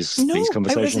 Always these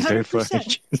conversations go for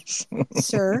ages.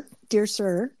 Dear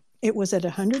sir, it was at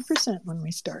 100% when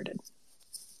we started.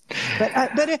 But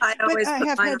I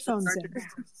have headphones in.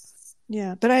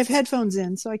 Yeah, but I have headphones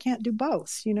in, so I can't do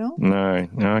both, No,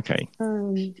 okay.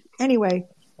 Anyway,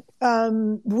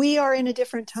 we are in a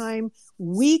different time.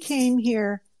 We came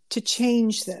here to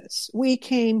change this. We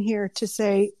came here to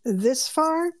say this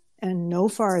far and no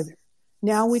farther.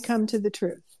 Now we come to the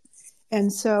truth.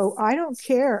 And so I don't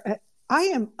care. I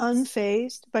am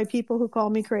unfazed by people who call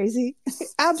me crazy.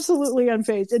 Absolutely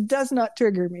unfazed. It does not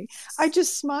trigger me. I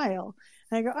just smile.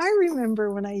 And I go, I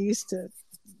remember when I used to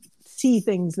see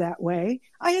things that way.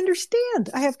 I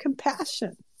understand. I have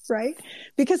compassion, right?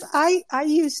 Because I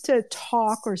used to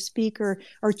talk or speak or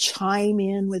chime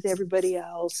in with everybody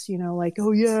else, like,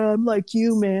 oh yeah, I'm like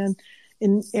you, man.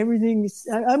 And everything,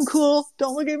 I'm cool.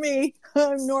 Don't look at me.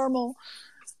 I'm normal.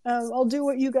 I'll do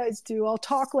what you guys do. I'll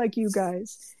talk like you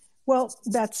guys. Well,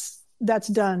 that's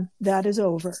done. That is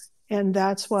over. And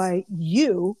that's why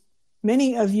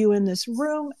many of you in this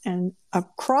room and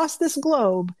across this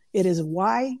globe, it is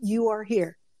why you are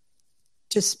here,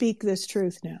 to speak this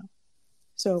truth now.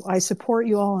 So I support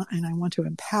you all, and I want to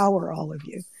empower all of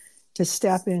you to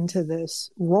step into this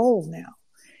role now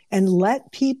and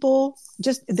let people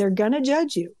they're going to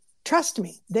judge you. Trust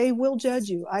me, they will judge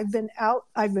you. I've been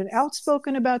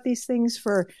outspoken about these things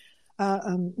for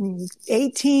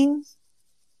 18.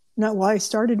 I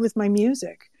started with my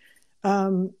music.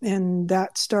 And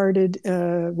that started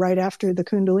right after the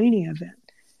Kundalini event,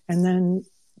 and then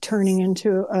turning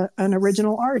into an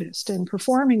original artist and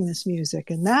performing this music,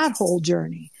 and that whole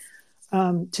journey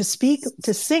to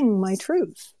sing my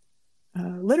truth,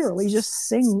 literally just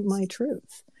sing my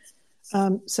truth.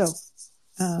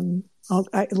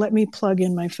 Let me plug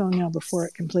in my phone now before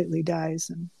it completely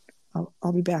dies, and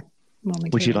I'll be back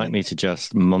momentarily. Would you like me to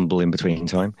just mumble in between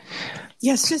time?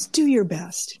 Yes, just do your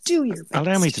best. Do your best.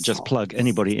 Allow me to just plug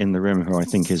anybody in the room who I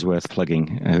think is worth plugging,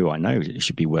 who I know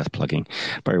should be worth plugging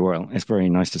very well. It's very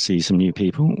nice to see some new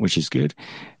people, which is good.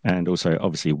 And also,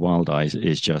 obviously, Wild Eyes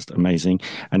is just amazing.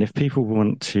 And if people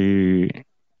want to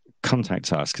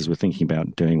contact us, because we're thinking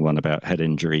about doing one about head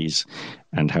injuries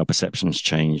and how perceptions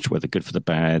change, whether good for the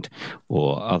bad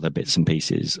or other bits and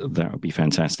pieces, that would be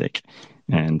fantastic.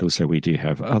 And also, we do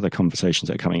have other conversations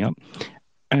that are coming up.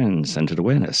 And Centered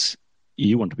Awareness.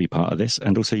 You want to be part of this,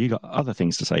 and also you got other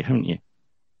things to say, haven't you?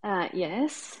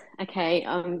 Yes. Okay.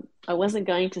 I wasn't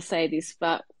going to say this,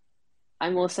 but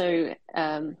I'm also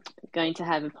going to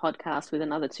have a podcast with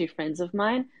another 2 friends of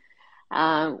mine.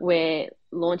 We're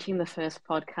launching the first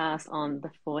podcast on the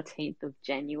 14th of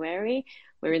January.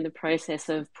 We're in the process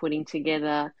of putting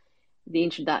together the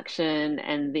introduction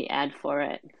and the ad for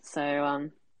it. So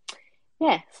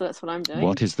yeah, so that's what I'm doing.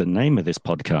 What is the name of this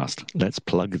podcast? Let's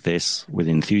plug this with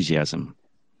enthusiasm.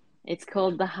 It's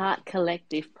called the Heart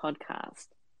Collective Podcast.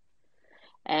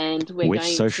 And we're Which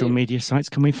going social to, media sites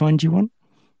can we find you on?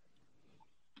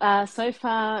 so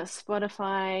far,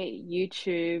 Spotify,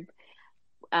 YouTube.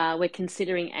 We're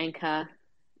considering Anchor.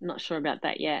 Not sure about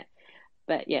that yet.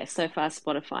 But yeah, so far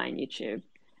Spotify and YouTube.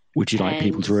 Would you like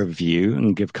people to review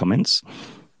and give comments?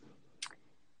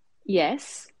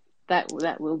 Yes, that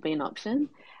will be an option.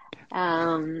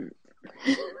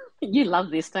 You love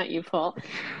this, don't you, Paul?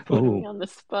 Putting me on the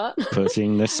spot.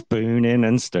 Putting the spoon in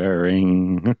and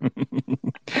stirring.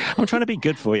 I'm trying to be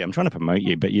good for you. I'm trying to promote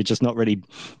you, but you're just not really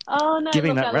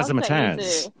giving that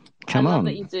razzmatazz. Come on. I love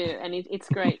that you do, and it's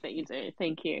great that you do.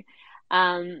 Thank you.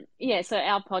 Yeah, so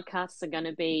our podcasts are going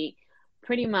to be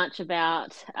pretty much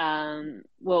about,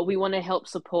 we want to help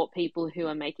support people who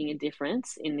are making a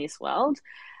difference in this world.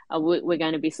 We're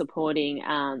going to be supporting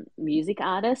music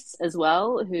artists as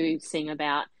well who sing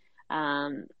about,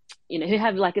 who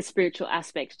have like a spiritual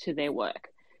aspect to their work.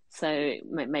 So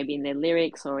maybe in their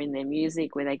lyrics or in their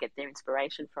music, where they get their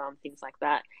inspiration from, things like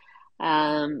that.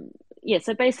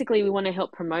 So basically we want to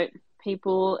help promote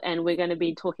people, and we're going to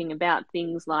be talking about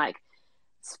things like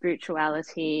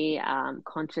spirituality,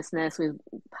 consciousness with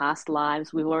past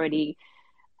lives. We've already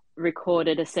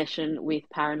recorded a session with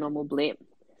Paranormal Blip,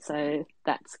 so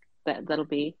that'll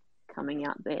be coming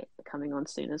on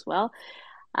soon as well,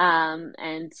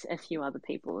 and a few other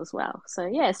people as well. So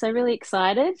yeah, so really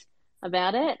excited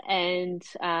about it, and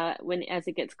as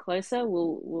it gets closer,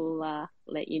 we'll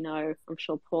let you know. I'm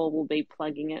sure Paul will be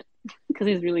plugging it because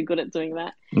he's really good at doing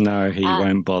that. No, he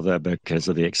won't bother, because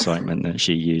of the excitement that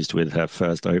she used with her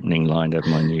first opening line of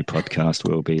my new podcast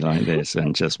will be like this,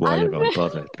 and just why have I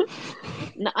bothered?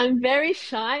 No, I'm very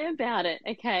shy about it,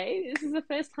 okay? This is the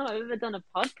first time I've ever done a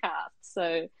podcast,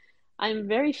 so I'm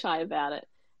very shy about it.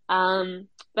 But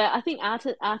I think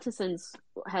Artisans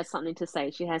has something to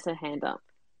say. She has her hand up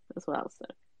as well. So.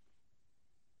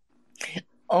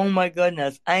 Oh my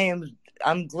goodness.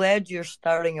 I'm glad you're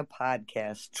starting a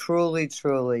podcast. Truly,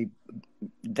 truly.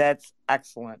 That's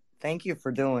excellent. Thank you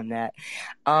for doing that.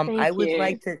 I would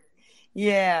like to,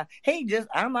 yeah. Hey,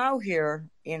 I'm out here.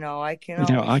 I can.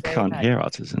 No, I can't hear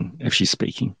Artisan if she's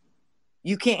speaking.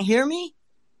 You can't hear me?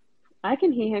 I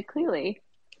can hear her clearly.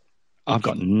 I've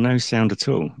got no sound at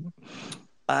all.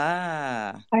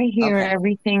 I hear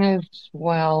everything as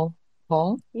well,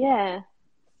 Paul. Yeah.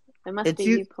 It must be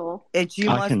you, Paul. It's you.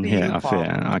 I can hear.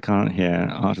 I can't hear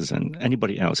Artisan.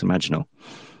 Anybody else? Imaginal.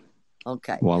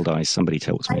 Okay. Wild Eyes. Somebody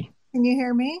tells me. Can you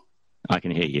hear me? I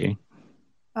can hear you.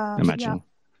 Imaginal.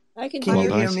 Yeah. Can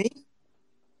you hear me?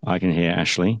 I can hear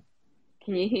Ashley.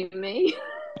 Can you hear me?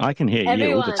 I can hear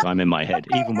you all the time in my head,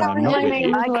 even when I'm not with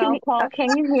you. Paul,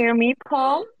 can you hear me,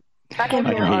 Paul? I can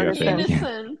hear Artisan.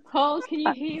 Listen, Paul, can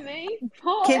you hear me?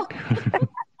 Paul, are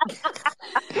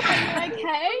you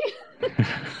okay?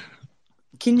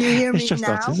 Can you hear me now? It's just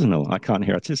artisanal. I can't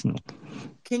hear artisanal.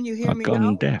 Can you hear me now? I've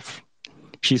gone now? deaf.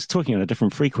 She's talking on a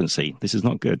different frequency. This is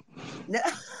not good.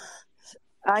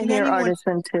 I hear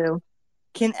Artisan too.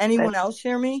 Can anyone else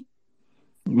hear me?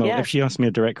 Well, if she asks me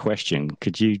a direct question,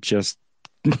 could you just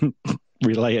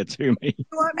relay it to me? You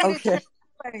want me to translate?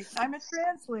 I'm a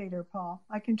translator, Paul.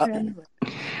 I can translate.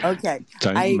 Okay.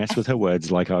 Don't mess with her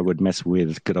words like I would mess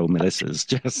with good old Melissa's.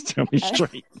 Just tell me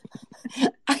straight.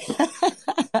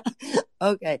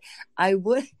 Okay. I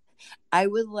would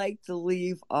like to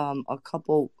leave a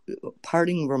couple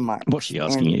parting remarks. What's she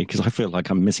asking you? Because I feel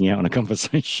like I'm missing out on a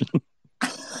conversation.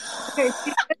 Okay,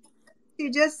 she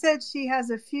just said she has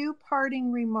a few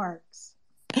parting remarks.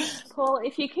 Paul,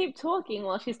 if you keep talking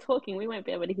while she's talking, we won't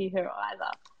be able to hear her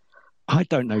either. I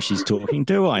don't know she's talking,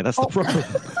 do I? That's the problem.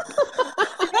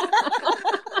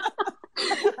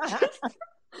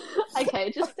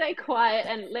 Okay, just stay quiet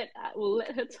and we'll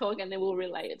let her talk, and then we'll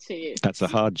relay it to you. That's a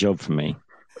hard job for me.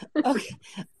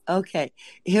 Okay.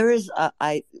 Here is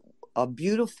a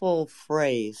beautiful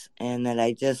phrase, and that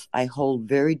I hold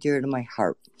very dear to my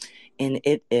heart, and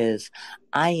it is,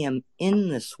 I am in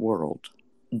this world,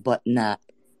 but not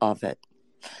of it.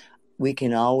 We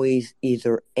can always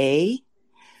either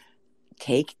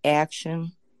take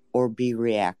action or be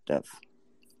reactive.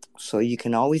 So you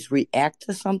can always react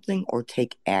to something or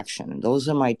take action. And those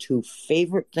are my two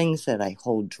favorite things that I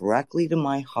hold directly to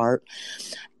my heart.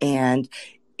 And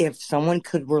if someone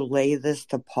could relay this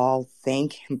to Paul,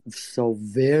 thank him so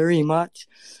very much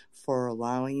for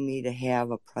allowing me to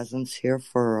have a presence here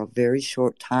for a very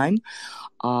short time.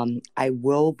 I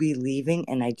will be leaving,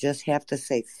 and I just have to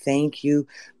say thank you,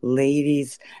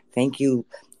 ladies. Thank you,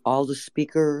 all the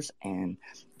speakers and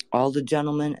all the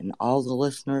gentlemen and all the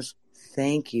listeners,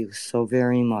 thank you so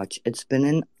very much. It's been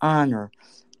an honor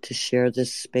to share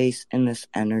this space and this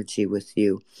energy with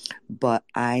you, but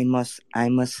I must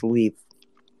leave.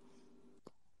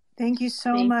 Thank you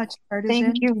so much, Artisan.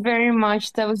 Thank you very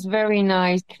much. That was very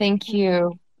nice. Thank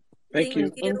you. Thank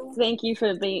you. And thank you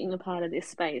for being a part of this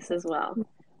space as well.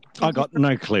 I got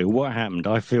no clue what happened.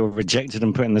 I feel rejected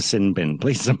and put in the sin bin.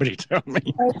 Please, somebody tell me.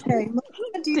 Okay.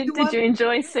 Did you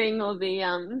enjoy seeing all the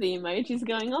emojis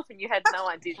going off and you had no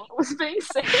idea what was being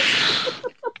said?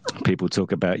 People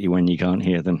talk about you when you can't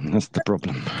hear them. That's the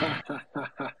problem.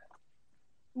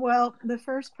 Well, the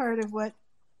first part of what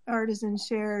Artisan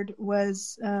shared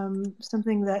was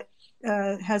something that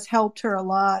has helped her a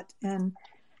lot and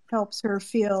helps her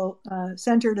feel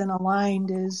centered and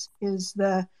aligned is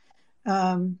the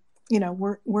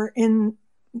we're in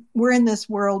this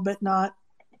world but not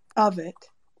of it,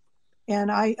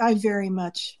 and I very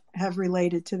much have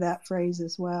related to that phrase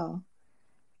as well.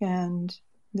 And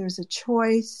there's a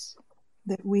choice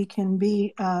that we can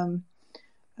be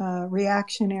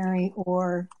reactionary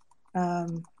or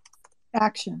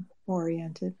action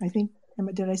oriented. I think,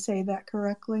 did I say that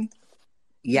correctly?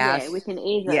 Yes. Yeah, we can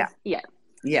either. Yeah.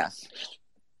 Yes.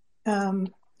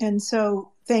 And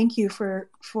so thank you for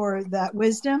that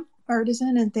wisdom,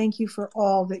 Artisan, and thank you for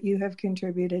all that you have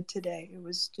contributed today. It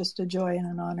was just a joy and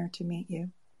an honor to meet you.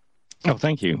 Oh,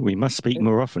 thank you. We must speak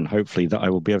more often, hopefully, that I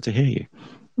will be able to hear you.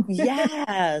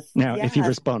 Yes. Now, if you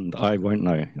respond, I won't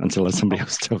know until somebody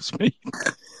else tells me.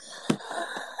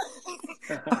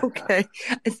 Okay.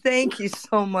 Thank you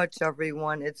so much,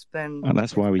 everyone. It's been... And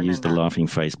that's why we use the laughing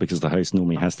face, because the host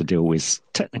normally has to deal with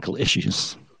technical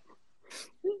issues.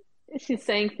 She's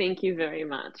saying thank you very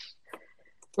much.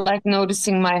 Like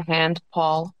noticing my hand,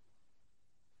 Paul.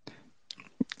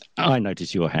 I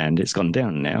noticed your hand. It's gone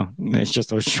down now. It's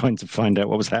just I was trying to find out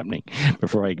what was happening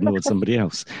before I ignored somebody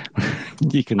else.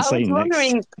 You can say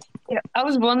next. I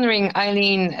was wondering,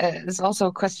 Eileen, there's also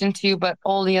a question to you, but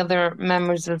all the other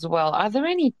members as well. Are there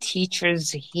any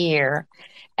teachers here?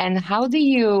 And how do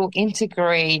you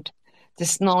integrate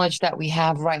this knowledge that we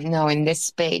have right now in this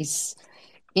space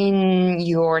in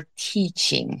your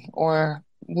teaching? Or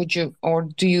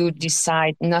do you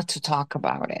decide not to talk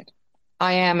about it?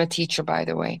 I am a teacher, by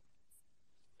the way.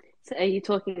 So are you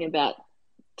talking about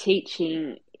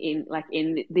teaching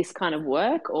in this kind of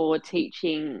work, or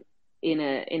teaching in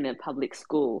a public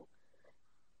school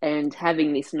and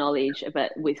having this knowledge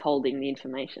about withholding the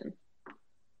information?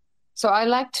 So I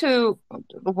like to,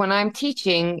 when I'm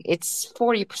teaching, it's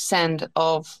 40%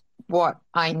 of what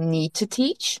I need to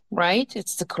teach, right?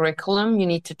 It's the curriculum. You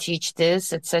need to teach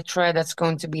this, etc. That's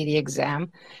going to be the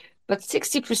exam. But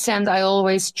 60% I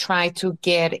always try to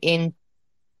get in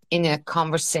a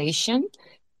conversation.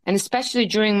 And especially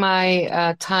during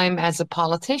my time as a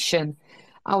politician,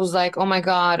 I was like, oh my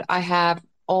God, I have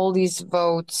all these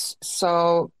votes.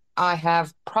 So I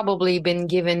have probably been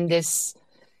given this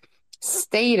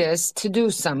status to do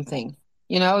something.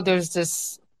 You know, there's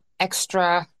this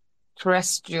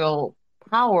extraterrestrial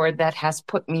power that has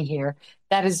put me here.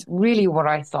 That is really what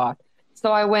I thought.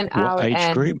 So I went out. What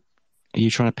age group are you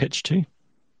trying to pitch to?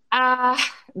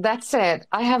 That's it.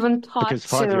 I haven't taught because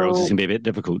 5-year-olds is going to be a bit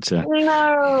difficult to...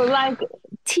 No, like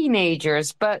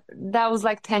teenagers, but that was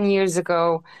like 10 years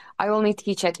ago. I only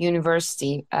teach at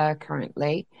university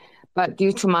currently, but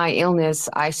due to my illness,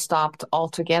 I stopped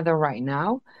altogether right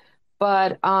now.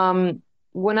 But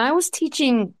when I was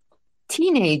teaching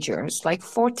teenagers, like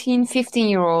 14,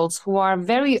 15-year-olds who are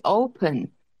very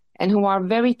open and who are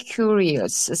very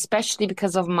curious, especially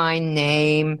because of my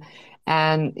name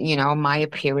and, you know, my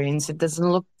appearance. It doesn't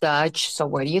look Dutch. So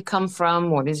where do you come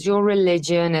from? What is your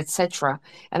religion, etc.?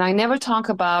 And I never talk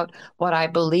about what I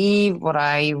believe, what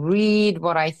I read,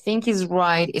 what I think is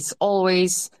right. It's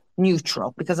always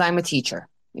neutral because I'm a teacher.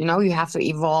 You know, you have to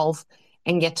evolve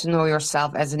and get to know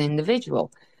yourself as an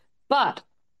individual. But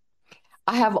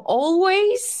I have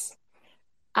always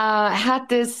had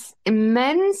this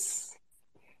immense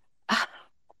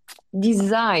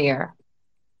desire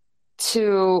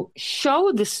to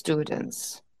show the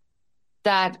students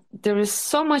that there is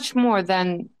so much more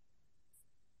than,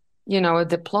 you know, a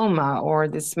diploma or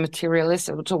this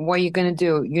materialistic. So what are you going to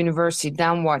do? University,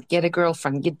 then what? Get a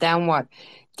girlfriend, get down what?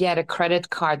 Get a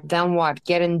credit card, then what?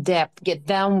 Get in debt, get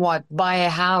down what? Buy a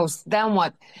house, then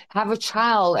what? Have a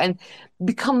child and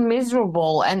become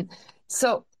miserable. And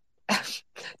so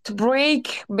to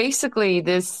break basically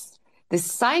this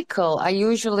cycle, I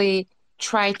usually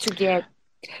try to get...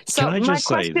 So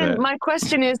my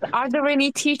question is, are there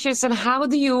any teachers, and how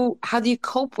do you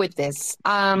cope with this?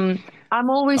 I'm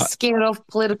always scared of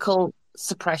political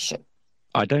suppression.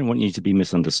 I don't want you to be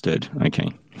misunderstood, okay?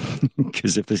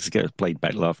 Because if this gets played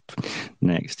back left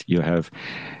next, you have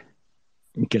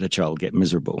get a child, get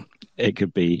miserable. It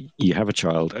could be you have a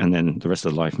child and then the rest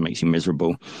of life makes you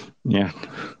miserable. Yeah.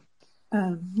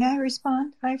 May I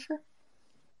respond, Eifer?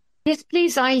 Yes,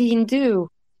 please, Eileen, do.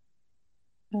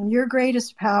 Your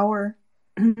greatest power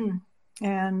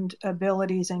and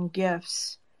abilities and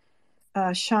gifts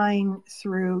shine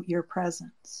through your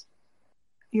presence.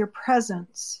 Your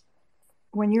presence,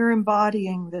 when you're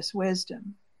embodying this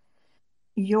wisdom,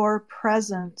 your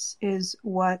presence is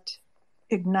what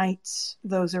ignites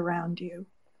those around you.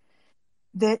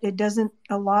 That it doesn't,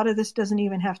 a lot of this doesn't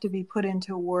even have to be put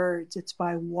into words. It's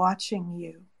by watching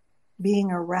you,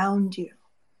 being around you.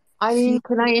 Eileen,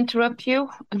 can I interrupt you?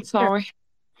 I'm sorry.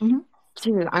 Sure. Mm-hmm.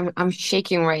 Dude, I'm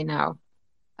shaking right now.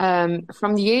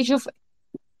 From the age of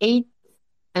 8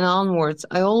 and onwards,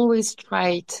 I always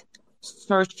tried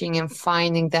searching and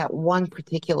finding that one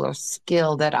particular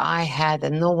skill that I had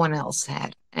and no one else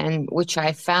had, and which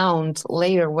I found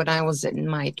later when I was in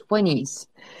my 20s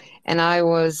and I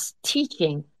was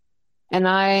teaching. And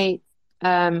I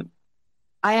am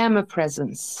a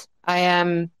presence. I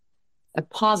am a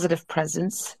positive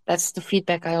presence. That's the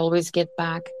feedback I always get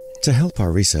back. To help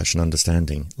our research and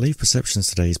understanding, leave Perceptions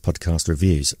Today's podcast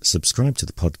reviews, subscribe to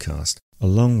the podcast,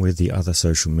 along with the other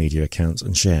social media accounts,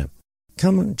 and share.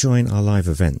 Come and join our live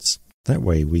events. That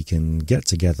way we can get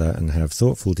together and have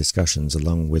thoughtful discussions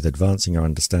along with advancing our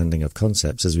understanding of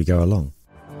concepts as we go along.